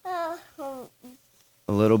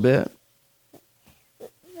 A little bit?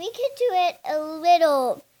 We could do it a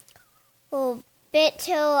little bit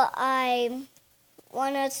till I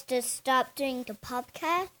want us to stop doing the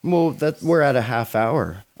podcast. Well, we're at a half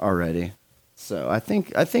hour already. So I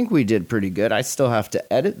think we did pretty good. I still have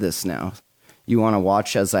to edit this now. You want to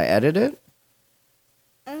watch as I edit it?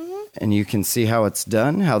 Mm-hmm. And you can see how it's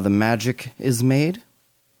done, how the magic is made?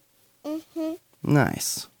 Mm-hmm.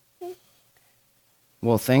 Nice.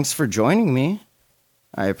 Well, thanks for joining me.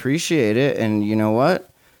 I appreciate it. And you know what?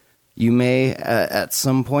 You may, at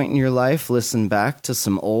some point in your life, listen back to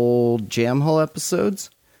some old Jam Hole episodes,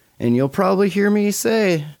 and you'll probably hear me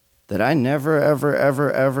say that I never, ever,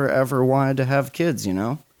 ever, ever, ever wanted to have kids, you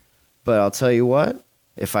know? But I'll tell you what,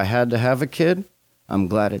 if I had to have a kid, I'm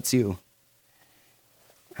glad it's you.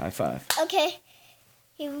 High five. Okay.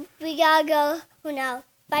 We gotta go now.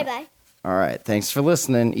 Bye-bye. All right, thanks for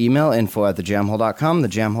listening. Email info@thejamhole.com.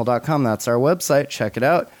 Thejamhole.com, that's our website. Check it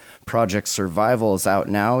out. Project Survival is out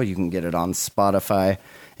now. You can get it on Spotify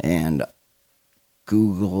and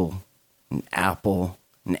Google and Apple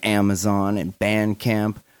and Amazon and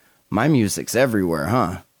Bandcamp. My music's everywhere,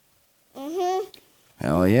 huh? Mm-hmm.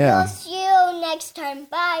 Hell yeah. We'll see you next time.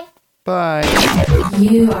 Bye. Bye.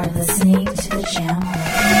 You are listening to The Jam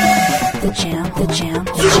Hole. The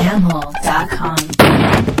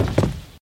Jamhole.com.